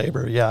 skilled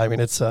labor. Yeah, I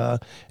mean, it's a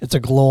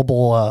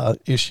global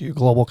issue,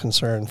 global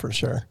concern for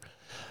sure.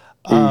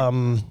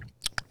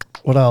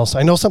 What else?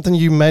 I know something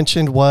you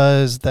mentioned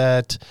was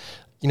that,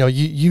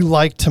 you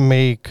like to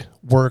make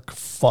work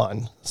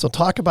fun. So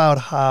talk about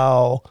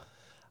how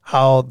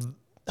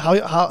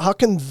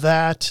can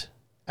that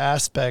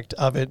aspect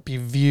of it be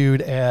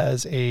viewed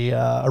as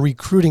a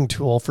recruiting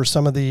tool for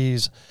some of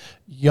these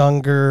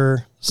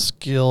younger,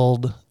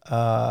 skilled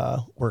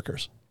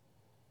workers?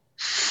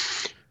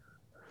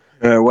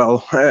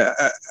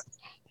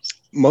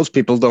 Most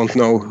people don't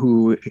know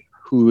who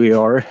we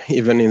are,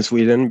 even in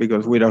Sweden,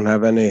 because we don't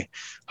have any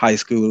high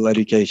school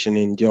education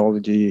in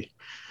geology,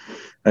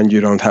 and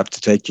you don't have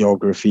to take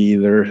geography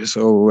either.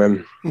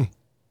 So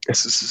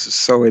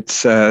so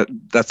it's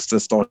that's the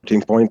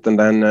starting point, and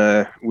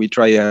then we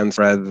try and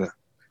spread.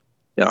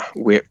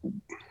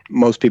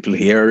 Most people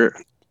here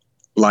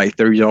like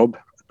their job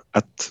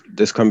at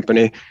this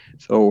company,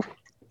 so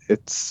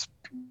it's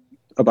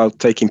about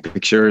taking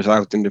pictures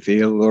out in the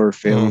field or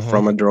film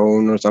from a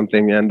drone or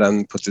something, and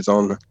then put it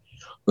on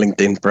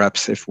LinkedIn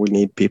perhaps if we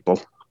need people.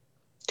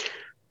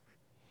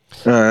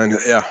 And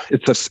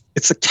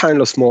it's a kind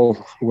of small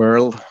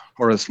world,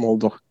 or a small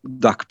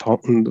duck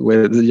pond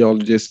with the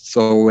geologists,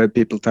 so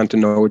people tend to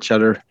know each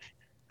other,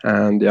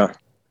 and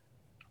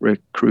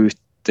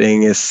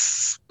recruiting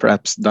is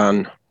perhaps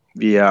done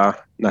via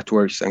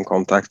networks and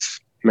contacts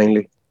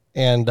mainly.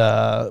 And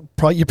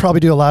you probably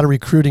do a lot of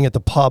recruiting at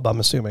the pub, I'm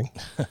assuming.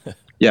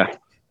 Yeah.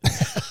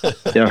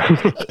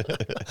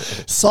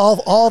 Solve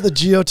all the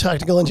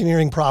geotechnical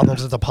engineering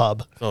problems at the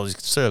pub. Well,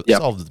 solve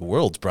the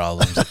world's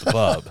problems at the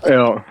pub.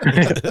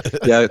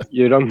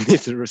 You don't need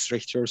to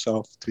restrict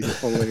yourself to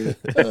only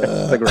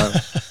the ground.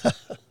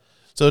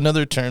 So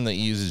another term that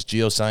you use is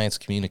geoscience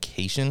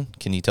communication.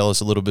 Can you tell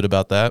us a little bit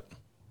about that?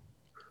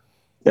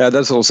 Yeah,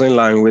 that's also in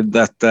line with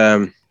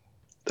that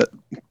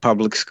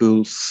public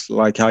schools,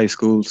 like high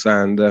schools,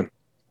 and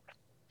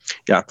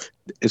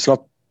it's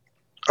not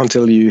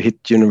until you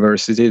hit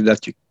university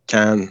that you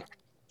can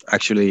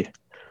actually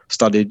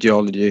study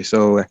geology.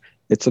 So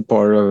it's a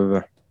part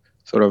of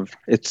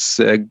it's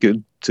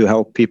good to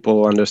help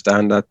people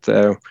understand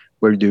that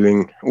we're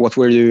doing what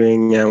we're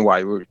doing and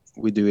why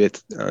we do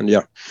it. And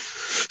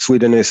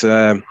Sweden is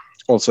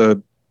also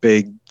a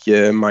big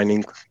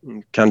mining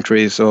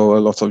country, so a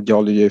lot of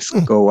geologists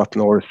go up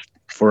north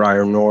for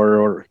iron ore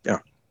or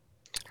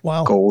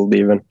gold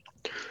even.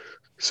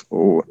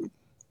 So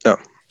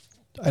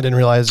I didn't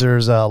realize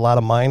there's a lot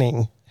of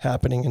mining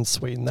happening in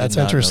Sweden. That's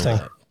interesting.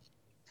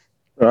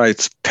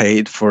 It's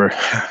paid for.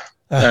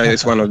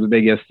 It's one of the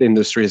biggest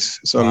industries,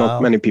 so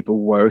not many people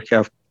work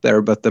out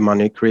there, but the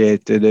money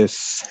created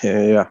is,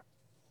 they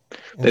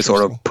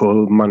sort of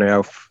pull money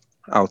out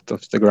of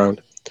the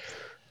ground.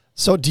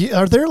 So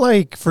are there,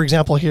 like, for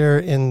example, here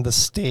in the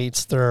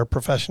States, there are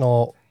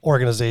professional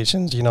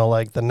organizations,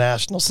 like the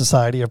National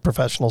Society of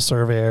Professional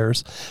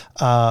Surveyors.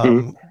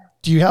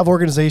 Do you have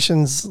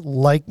organizations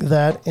like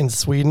that in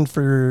Sweden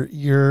for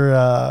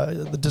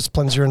the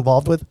disciplines you're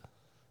involved with?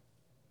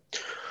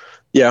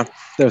 Yeah,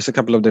 there's a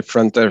couple of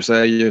different. There's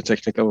a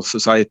geotechnical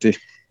society.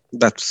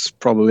 That's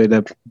probably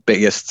the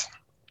biggest.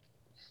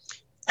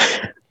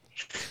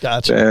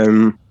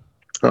 Gotcha.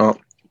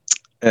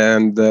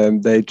 And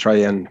they try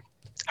and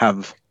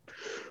have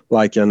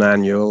like an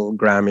annual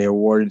Grammy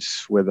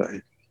Awards with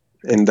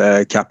in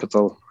the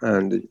capital,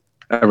 and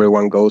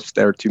everyone goes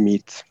there to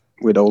meet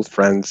with old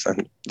friends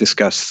and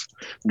discuss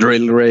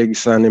drill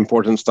rigs and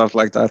important stuff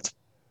like that.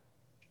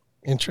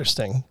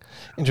 Interesting.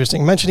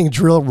 Mentioning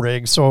drill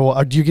rigs,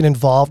 so do you get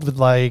involved with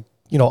like,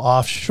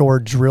 offshore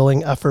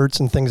drilling efforts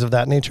and things of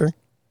that nature?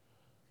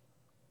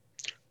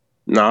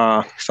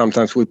 Nah,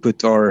 sometimes we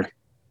put our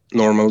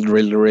normal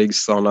drill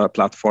rigs on a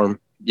platform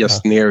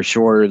just near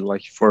shore,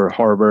 like for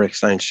harbor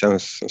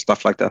extensions and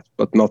stuff like that.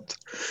 But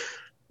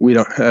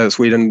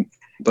Sweden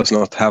does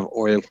not have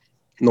oil.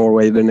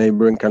 Norway, the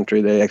neighboring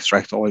country, they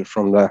extract oil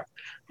from the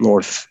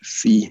North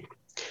Sea.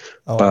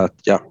 But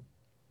yeah,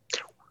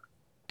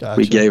 gotcha.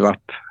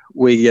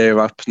 We gave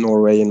up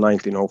Norway in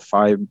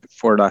 1905.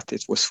 Before that,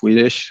 it was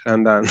Swedish,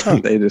 and then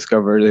they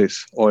discovered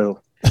this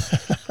oil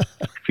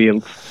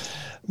field.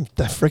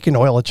 That freaking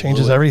oil, it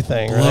changes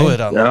everything, right? Blow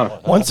it on that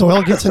one. Once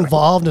oil gets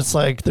involved, it's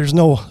like there's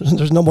no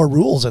more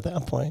rules at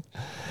that point.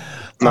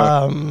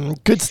 No.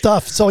 Good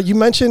stuff. So you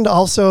mentioned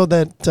also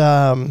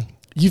that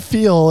you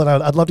feel, and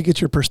I'd love to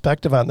get your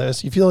perspective on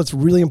this, you feel it's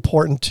really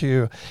important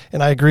to,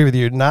 and I agree with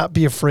you, not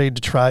be afraid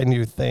to try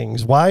new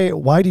things.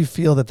 Why do you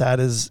feel that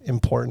is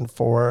important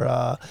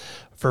for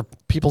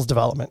people's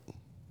development?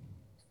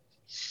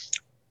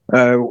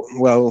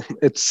 Well,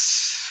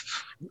 it's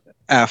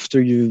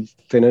after you've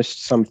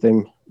finished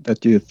something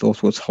that you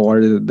thought was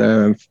hard,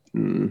 the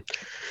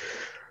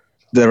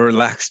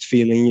relaxed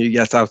feeling you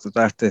get out of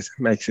that, it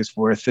makes it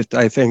worth it,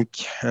 I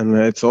think. And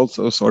it's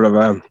also sort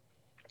of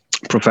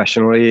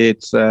professionally,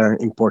 it's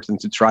important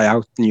to try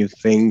out new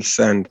things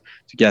and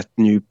to get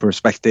new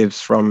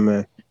perspectives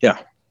from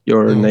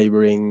your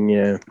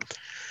neighboring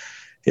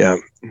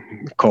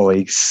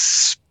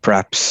colleagues,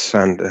 perhaps,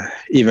 and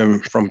even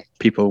from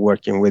people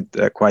working with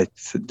quite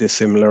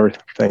dissimilar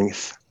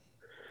things.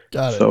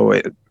 Got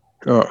it.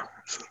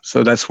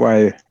 So that's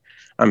why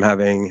I'm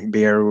having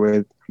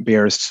beers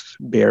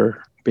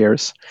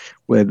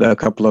with a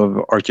couple of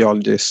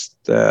archaeologists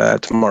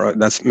tomorrow.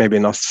 That's maybe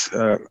not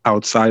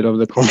outside of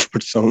the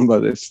comfort zone,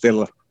 but it's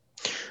still,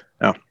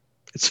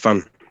 it's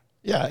fun.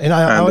 Yeah, and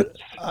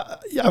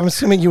I'm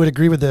assuming you would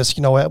agree with this.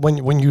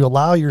 When you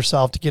allow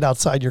yourself to get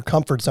outside your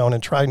comfort zone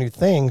and try new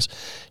things,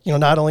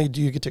 not only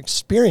do you get to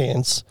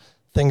experience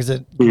things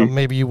that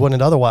maybe you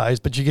wouldn't otherwise,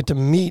 but you get to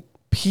meet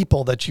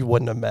people that you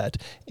wouldn't have met,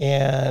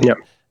 and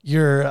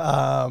your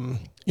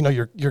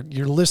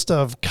list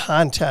of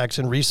contacts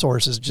and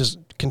resources just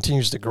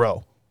continues to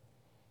grow.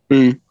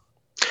 And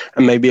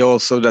maybe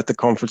also that the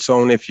comfort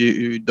zone, if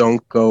you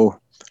don't go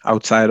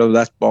outside of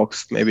that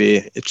box,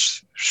 maybe it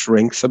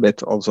shrinks a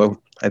bit also,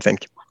 I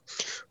think.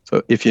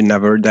 So if you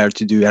never dare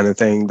to do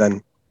anything,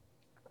 then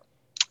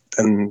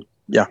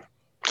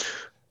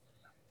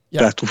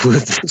that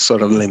would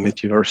sort of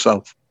limit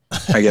yourself,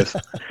 I guess.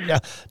 Yeah,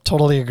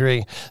 totally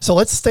agree. So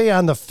let's stay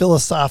on the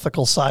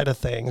philosophical side of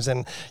things.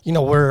 And,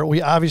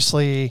 we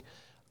obviously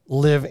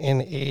live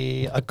in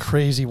a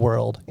crazy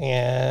world,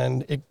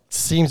 and it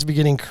seems to be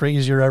getting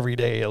crazier every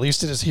day. At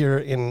least it is here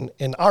in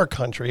our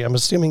country. I'm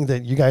assuming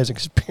that you guys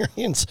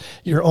experience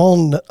your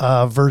own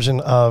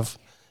version of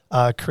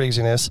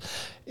craziness,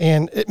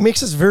 and it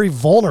makes us very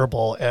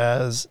vulnerable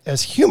as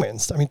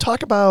humans. I mean,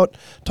 talk about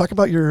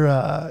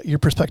your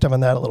perspective on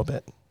that a little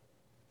bit.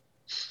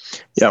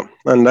 Yeah,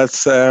 and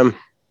that's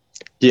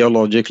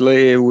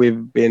geologically,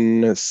 we've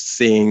been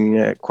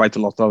seeing quite a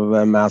lot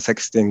of mass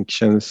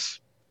extinctions.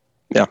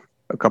 Yeah,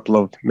 a couple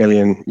of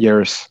million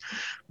years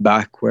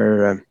back,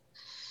 where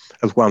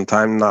at one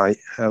time, like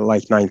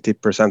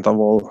 90% of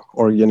all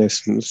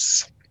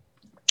organisms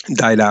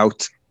died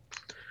out.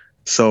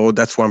 So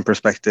that's one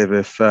perspective.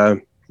 If a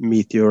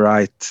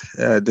meteorite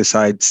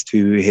decides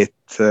to hit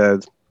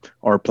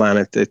our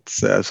planet,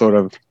 it's sort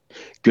of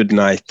good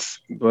night.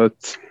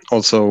 But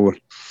also,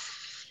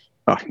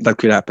 that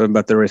could happen,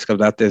 but the risk of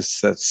that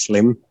is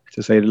slim,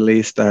 to say the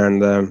least.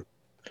 And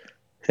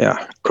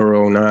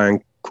Corona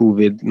and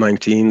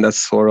COVID-19, that's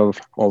sort of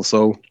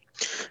also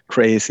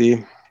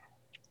crazy.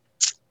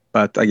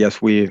 But I guess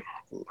we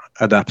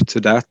adapt to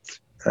that.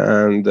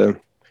 And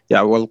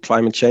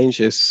climate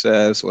change is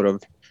sort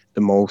of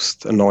the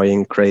most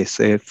annoying,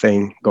 crazy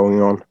thing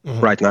going on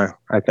right now,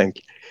 I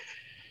think.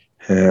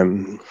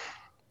 So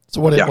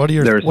what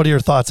are your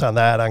thoughts on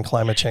that, on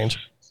climate change?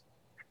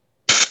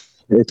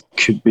 It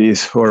could be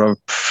sort of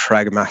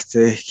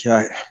pragmatic.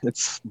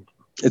 It's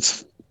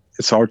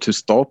hard to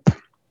stop,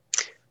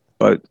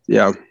 but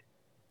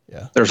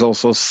there's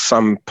also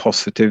some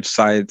positive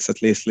sides.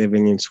 At least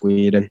living in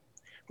Sweden,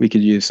 we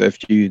could use a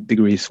few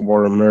degrees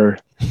warmer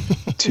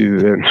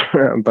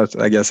but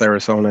I guess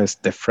Arizona is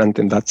different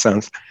in that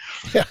sense.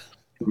 Yeah.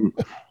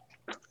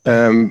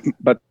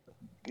 But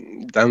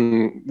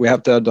then we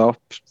have to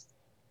adapt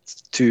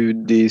to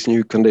these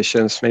new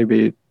conditions,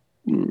 maybe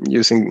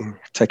using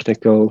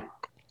technical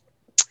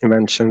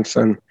inventions,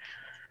 and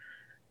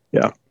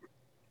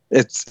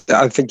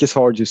I think it's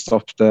hard to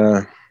stop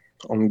the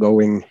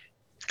ongoing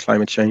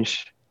climate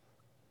change.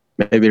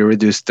 Maybe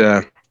reduce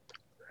the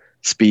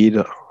speed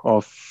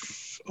of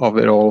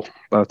it all,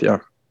 but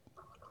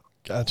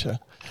Gotcha.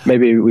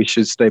 maybe we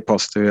should stay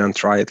positive and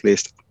try at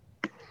least.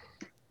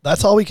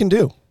 That's all we can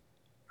do.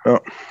 Oh.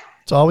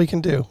 It's all we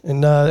can do,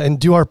 and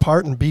do our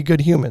part and be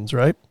good humans,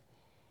 right?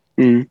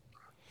 Mm.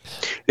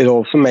 It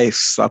also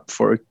makes up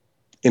for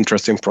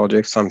interesting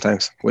projects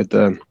sometimes with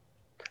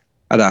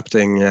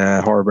adapting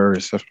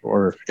harbors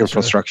or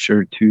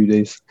infrastructure to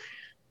this.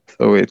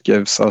 So it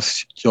gives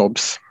us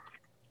jobs.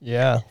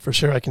 Yeah, for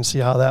sure. I can see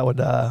how that would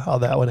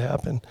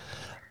happen.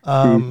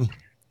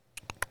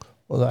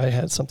 Well, I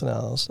had something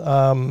else.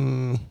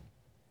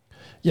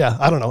 Yeah,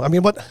 I don't know. I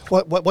mean,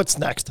 what's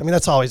next? I mean,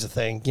 that's always a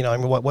thing, you know. I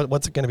mean,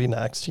 what's going to be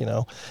next, you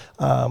know?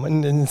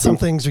 And some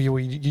things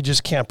you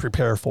just can't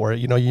prepare for it.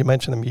 You know, you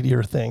mentioned the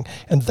meteor thing,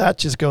 and that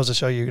just goes to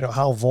show you, you know,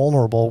 how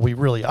vulnerable we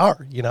really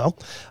are. You know,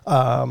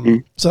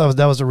 so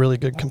that was a really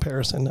good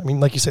comparison. I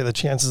mean, like you say, the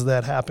chances of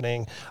that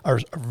happening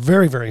are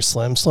very, very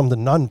slim to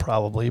none,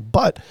 probably,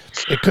 but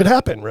it could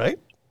happen, right?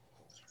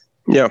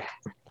 Yeah,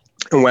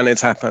 and when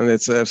it's happened,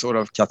 it's sort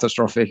of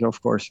catastrophic,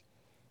 of course.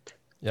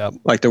 Yeah,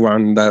 like the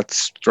one that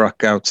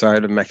struck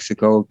outside of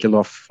Mexico, killed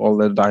off all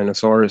the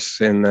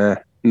dinosaurs in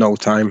no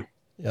time.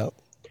 Yeah,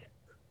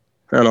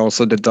 and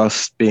also the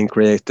dust being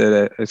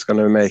created, it's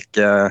going to make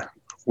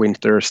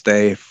winter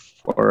stay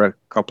for a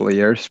couple of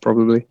years,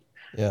 probably.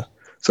 Yeah.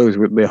 So it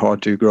would be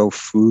hard to grow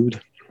food.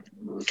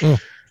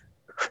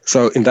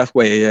 So in that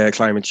way,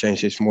 climate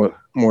change is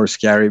more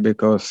scary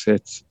because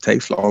it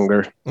takes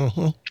longer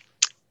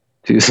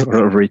to sort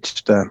of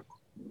reach the.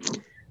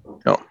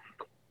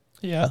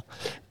 Yeah.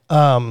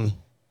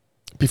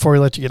 Before we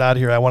let you get out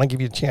of here, I want to give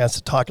you a chance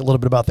to talk a little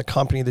bit about the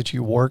company that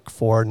you work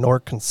for,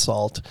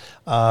 Norconsult.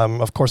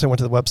 Of course, I went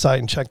to the website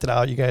and checked it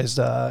out. You guys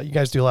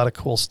do a lot of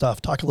cool stuff.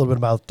 Talk a little bit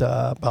about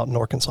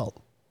Norconsult.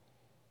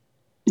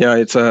 Yeah,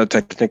 it's a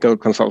technical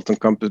consultant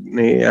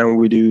company, and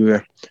we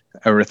do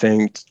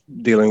everything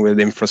dealing with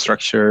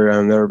infrastructure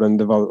and urban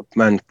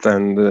development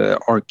and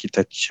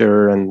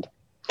architecture and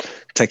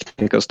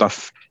technical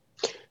stuff.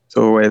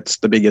 So it's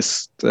the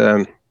biggest.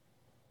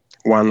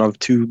 One of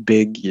two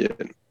big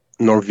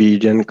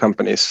Norwegian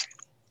companies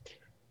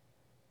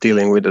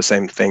dealing with the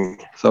same thing.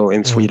 So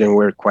in Sweden,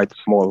 we're quite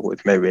small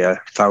with maybe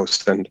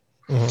 1,000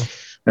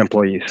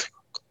 employees.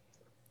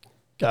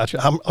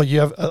 Gotcha. You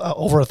have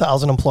over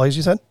 1,000 employees,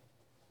 you said?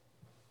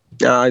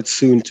 It's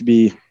soon to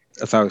be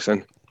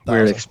 1,000.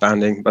 We're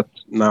expanding, but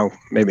now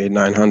maybe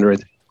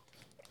 900.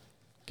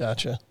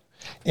 Gotcha.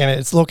 And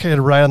it's located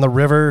right on the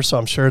river, so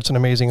I'm sure it's an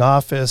amazing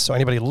office. So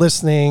anybody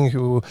listening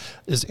who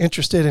is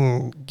interested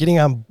in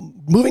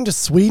moving to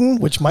Sweden,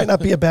 which might not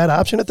be a bad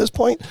option at this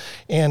point,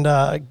 and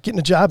getting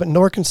a job at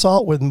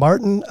Norconsult with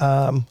Martin,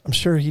 I'm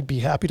sure he'd be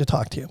happy to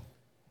talk to you.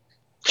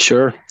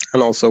 Sure.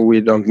 And also we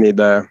don't need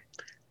the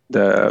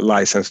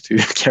license to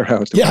carry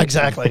out. Yeah,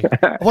 exactly.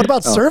 What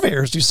about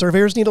surveyors? Do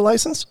surveyors need a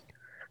license?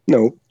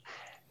 No.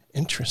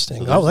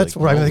 Interesting. So that's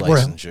where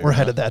we're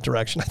headed that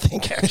direction, I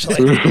think,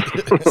 actually.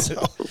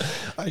 So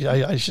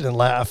I shouldn't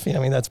laugh. I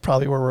mean, that's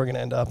probably where we're going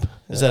to end up.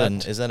 Is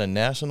that a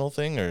national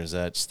thing, or is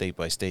that state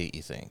by state,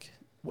 you think?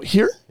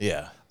 Here?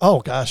 Yeah.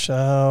 Oh, gosh.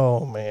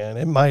 Oh, man.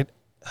 It might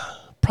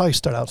probably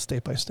start out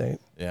state by state.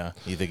 Yeah.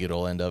 You think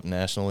it'll end up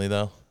nationally,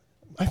 though?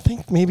 I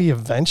think maybe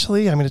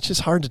eventually. I mean, it's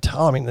just hard to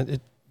tell. I mean,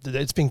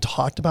 it's being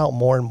talked about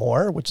more and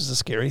more, which is a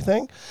scary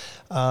thing.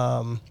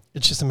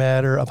 It's just a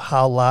matter of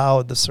how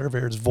loud the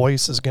surveyor's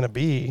voice is going to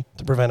be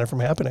to prevent it from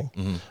happening.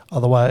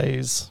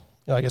 Otherwise,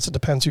 I guess it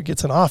depends who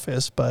gets in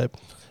office, but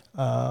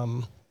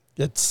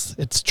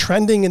it's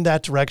trending in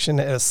that direction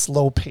at a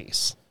slow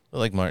pace.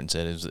 Well, like Martin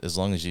said, as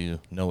long as you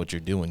know what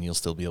you're doing, you'll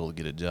still be able to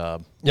get a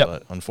job. Yep.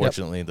 But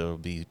unfortunately, there will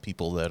be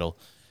people that'll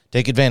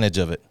take advantage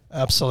of it.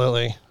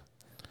 Absolutely.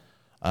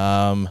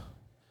 Let's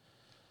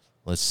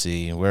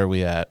see. Where are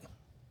we at?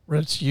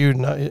 It's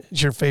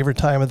your favorite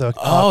time of the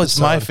episode. It's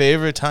my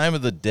favorite time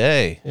of the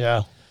day.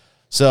 Yeah.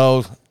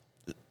 So,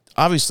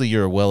 obviously,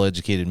 you're a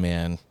well-educated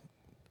man,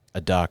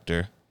 a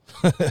doctor.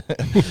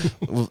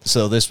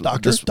 So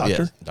doctor.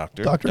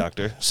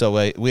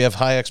 So we have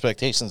high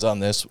expectations on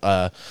this.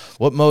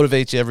 What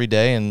motivates you every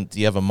day, and do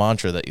you have a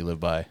mantra that you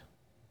live by?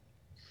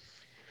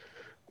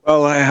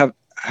 Well, I have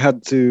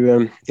had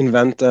to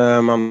invent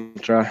a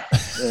mantra.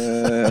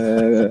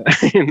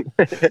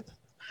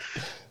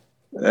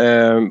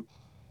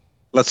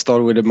 Let's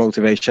start with the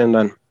motivation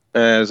then.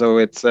 So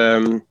it's,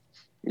 like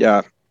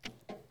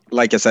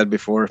I said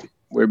before,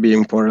 we're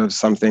being part of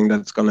something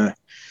that's going to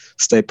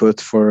stay put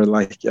for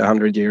like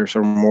 100 years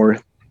or more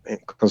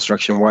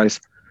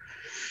construction-wise.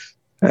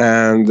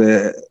 And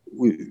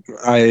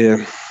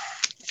I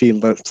feel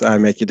that I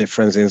make a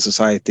difference in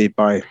society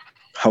by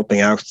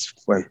helping out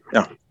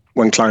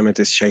when climate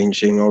is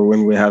changing or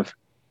when we have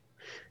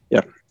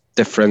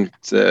different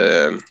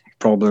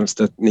problems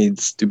that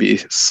needs to be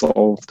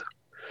solved.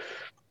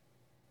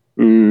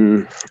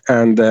 And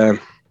the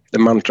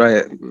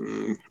mantra,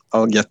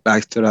 I'll get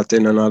back to that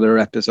in another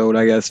episode,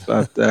 I guess,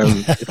 but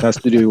it has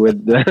to do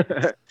with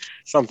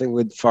something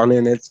with fun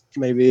in it,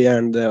 maybe,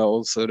 and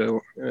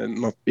also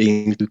not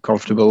being too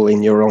comfortable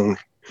in your own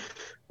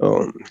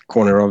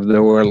corner of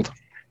the world.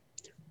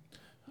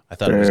 I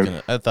thought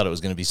it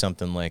was gonna be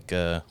something like,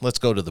 let's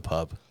go to the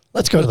pub.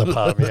 Let's go to the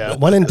pub. Yeah,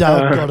 when in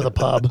doubt, go to the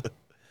pub.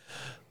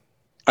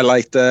 I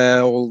like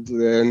the old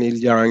Neil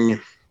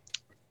Young.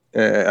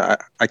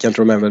 I can't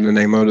remember the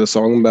name of the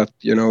song, but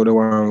you know the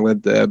one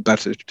with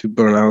better to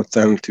burn out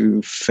than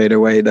to fade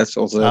away. That's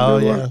also a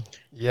good one.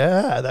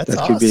 Yeah, that's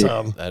That could be-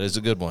 awesome. That is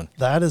a good one.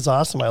 That is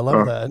awesome. I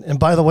love that. And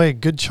by the way,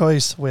 good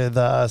choice with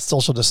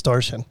Social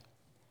Distortion.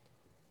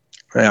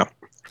 Yeah,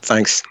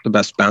 thanks. The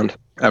best band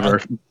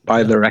ever.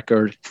 Buy the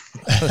record.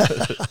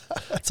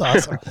 That's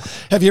awesome.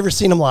 Have you ever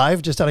seen them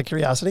live, just out of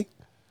curiosity?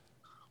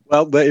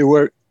 Well,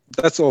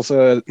 that's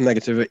also a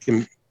negative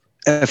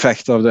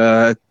effect of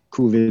the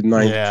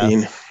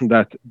COVID-19,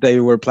 that they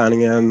were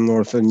planning a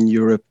Northern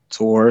Europe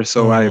tour.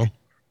 So I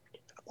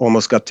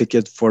almost got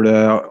ticket for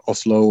the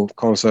Oslo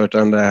concert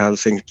and the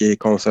Helsinki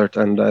concert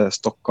and the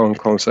Stockholm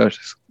concert.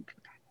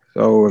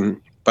 So,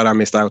 but I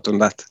missed out on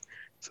that.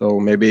 So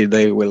maybe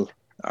they will.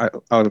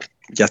 I'll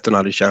get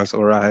another chance,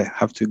 or I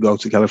have to go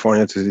to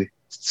California to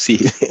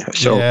see a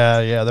show.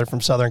 Yeah, they're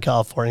from Southern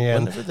California.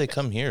 And Whenever they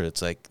come here,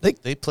 it's like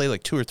they play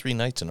like 2 or 3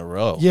 nights in a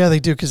row. yeah, they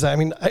do. Because, I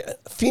mean,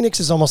 Phoenix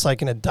is almost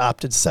like an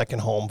adopted second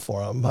home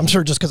for them. I'm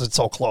sure just because it's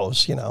so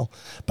close, you know.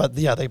 But,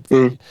 yeah,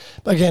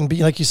 again,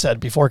 like you said,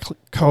 before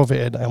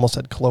COVID, I almost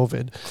said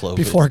Clovid.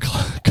 Before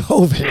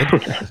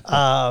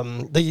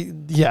COVID,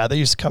 they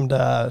used to come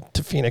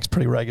to Phoenix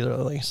pretty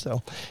regularly.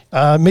 So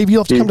maybe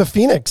you'll have to come to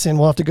Phoenix, and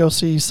we'll have to go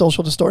see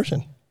Social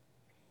Distortion.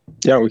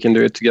 Yeah, we can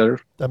do it together.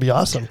 That'd be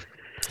awesome.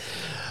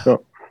 Yeah.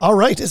 All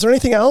right. Is there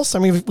anything else? I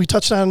mean, we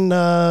touched on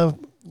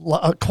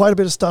quite a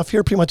bit of stuff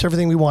here. Pretty much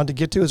everything we wanted to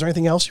get to. Is there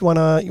anything else you want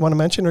to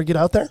mention or get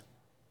out there?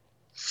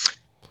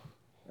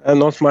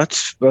 Not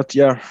much, but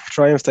yeah,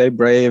 try and stay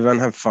brave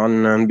and have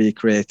fun and be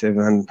creative,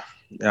 and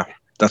yeah,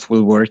 that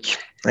will work,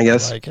 I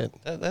guess. I like it.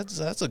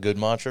 That's a good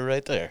mantra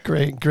right there.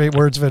 Great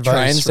words of advice.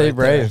 Try and stay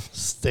brave.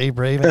 Stay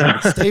brave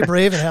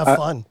and have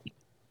fun.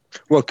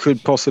 What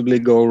could possibly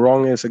go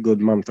wrong is a good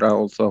mantra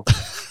also.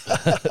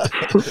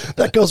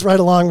 That goes right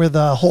along with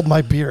hold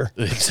my beer.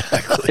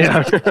 Exactly.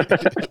 Yeah.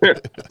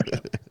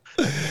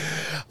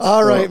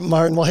 All right,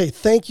 Martin. Well, hey,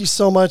 thank you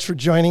so much for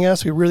joining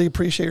us. We really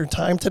appreciate your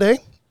time today.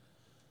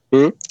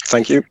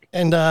 Thank you.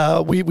 And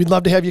we'd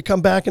love to have you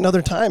come back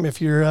another time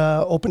if you're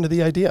open to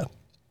the idea.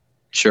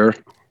 Sure.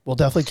 We'll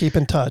definitely keep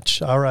in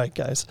touch. All right,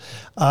 guys.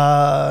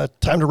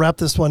 Time to wrap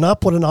this one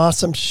up. What an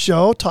awesome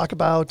show. Talk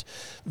about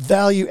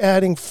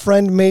value-adding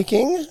friend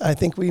making. I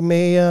think we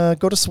may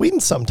go to Sweden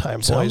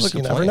sometime, boys. Like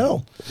you never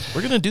know.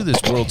 We're going to do this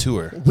world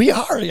tour. We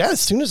are, yeah. As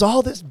soon as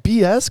all this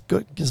BS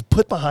is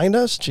put behind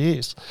us,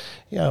 geez.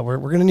 Yeah, we're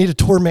going to need a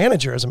tour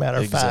manager, as a matter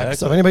of fact.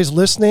 So if anybody's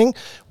listening,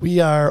 we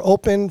are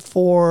open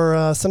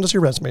for send us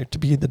your resume to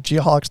be the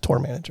Geoholics tour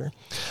manager.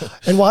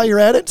 And while you're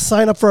at it,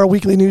 sign up for our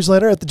weekly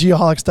newsletter at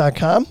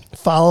thegeoholics.com.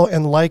 Follow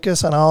and like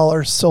us on all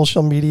our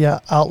social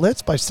media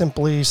outlets by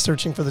simply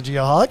searching for the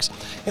Geoholics.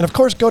 And of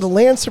course, go to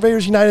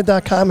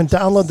landsurveyorsunited.com and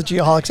download the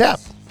Geoholics app.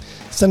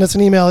 Send us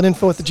an email at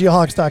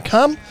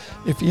info@thegeoholics.com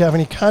if you have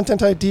any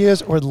content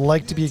ideas or would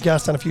like to be a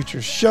guest on a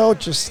future show,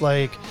 just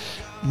like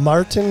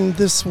Martin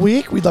this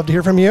week. We'd love to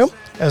hear from you.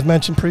 As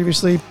mentioned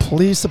previously,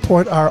 please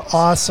support our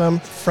awesome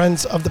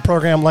friends of the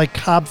program like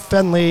Cobb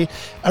Fenley.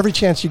 Every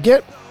chance you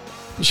get,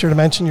 be sure to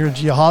mention you're a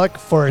Geoholic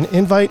for an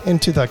invite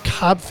into the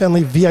Cobb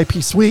Fenley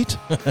VIP suite.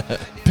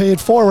 Pay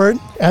it forward,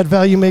 add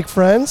value, make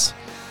friends.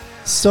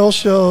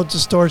 Social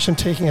Distortion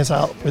taking us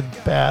out with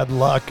bad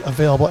luck.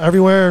 Available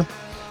everywhere.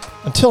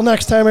 Until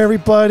next time,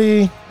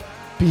 everybody,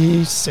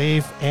 be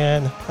safe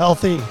and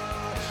healthy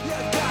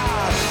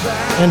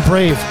and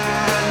brave.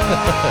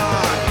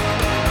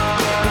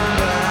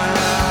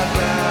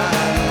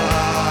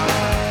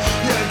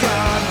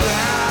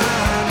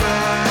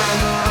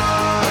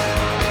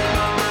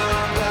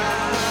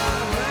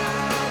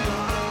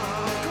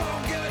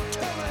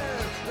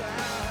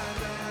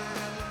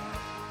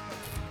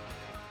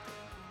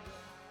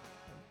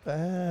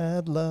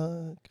 Bad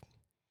luck.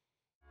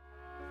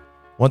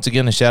 Once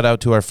again, a shout out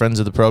to our friends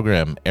of the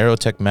program,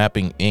 Aerotech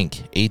Mapping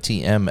Inc.,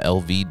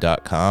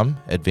 atmlv.com,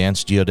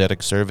 Advanced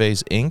Geodetic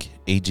Surveys Inc.,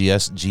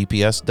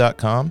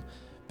 agsgps.com,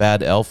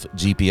 Bad Elf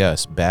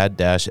GPS,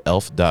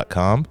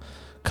 bad-elf.com,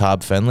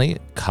 Cobb Fenley,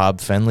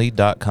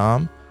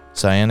 cobbfenley.com,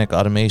 Cyanic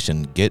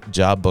Automation,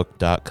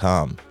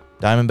 getjobbook.com,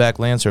 Diamondback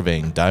Land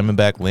Surveying,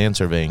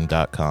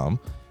 diamondbacklandsurveying.com,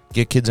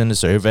 Get Kids Into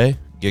Survey,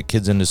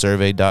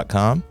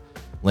 getkidsintosurvey.com,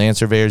 Land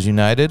Surveyors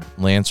United,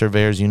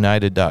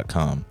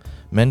 landsurveyorsunited.com,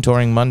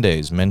 Mentoring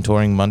Mondays,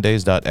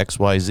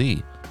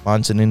 mentoringmondays.xyz,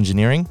 Monson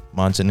Engineering,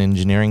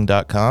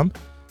 monsonengineering.com,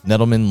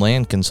 Nettleman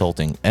Land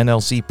Consulting,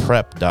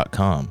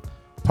 nlcprep.com,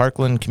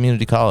 Parkland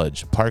Community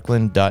College,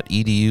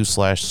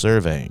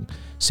 parkland.edu/surveying,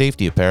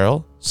 Safety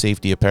Apparel,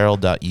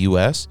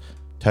 safetyapparel.us,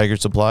 Tiger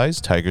Supplies,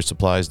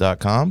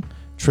 tigersupplies.com,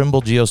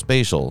 Trimble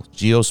Geospatial,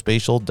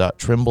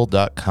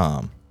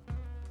 geospatial.trimble.com.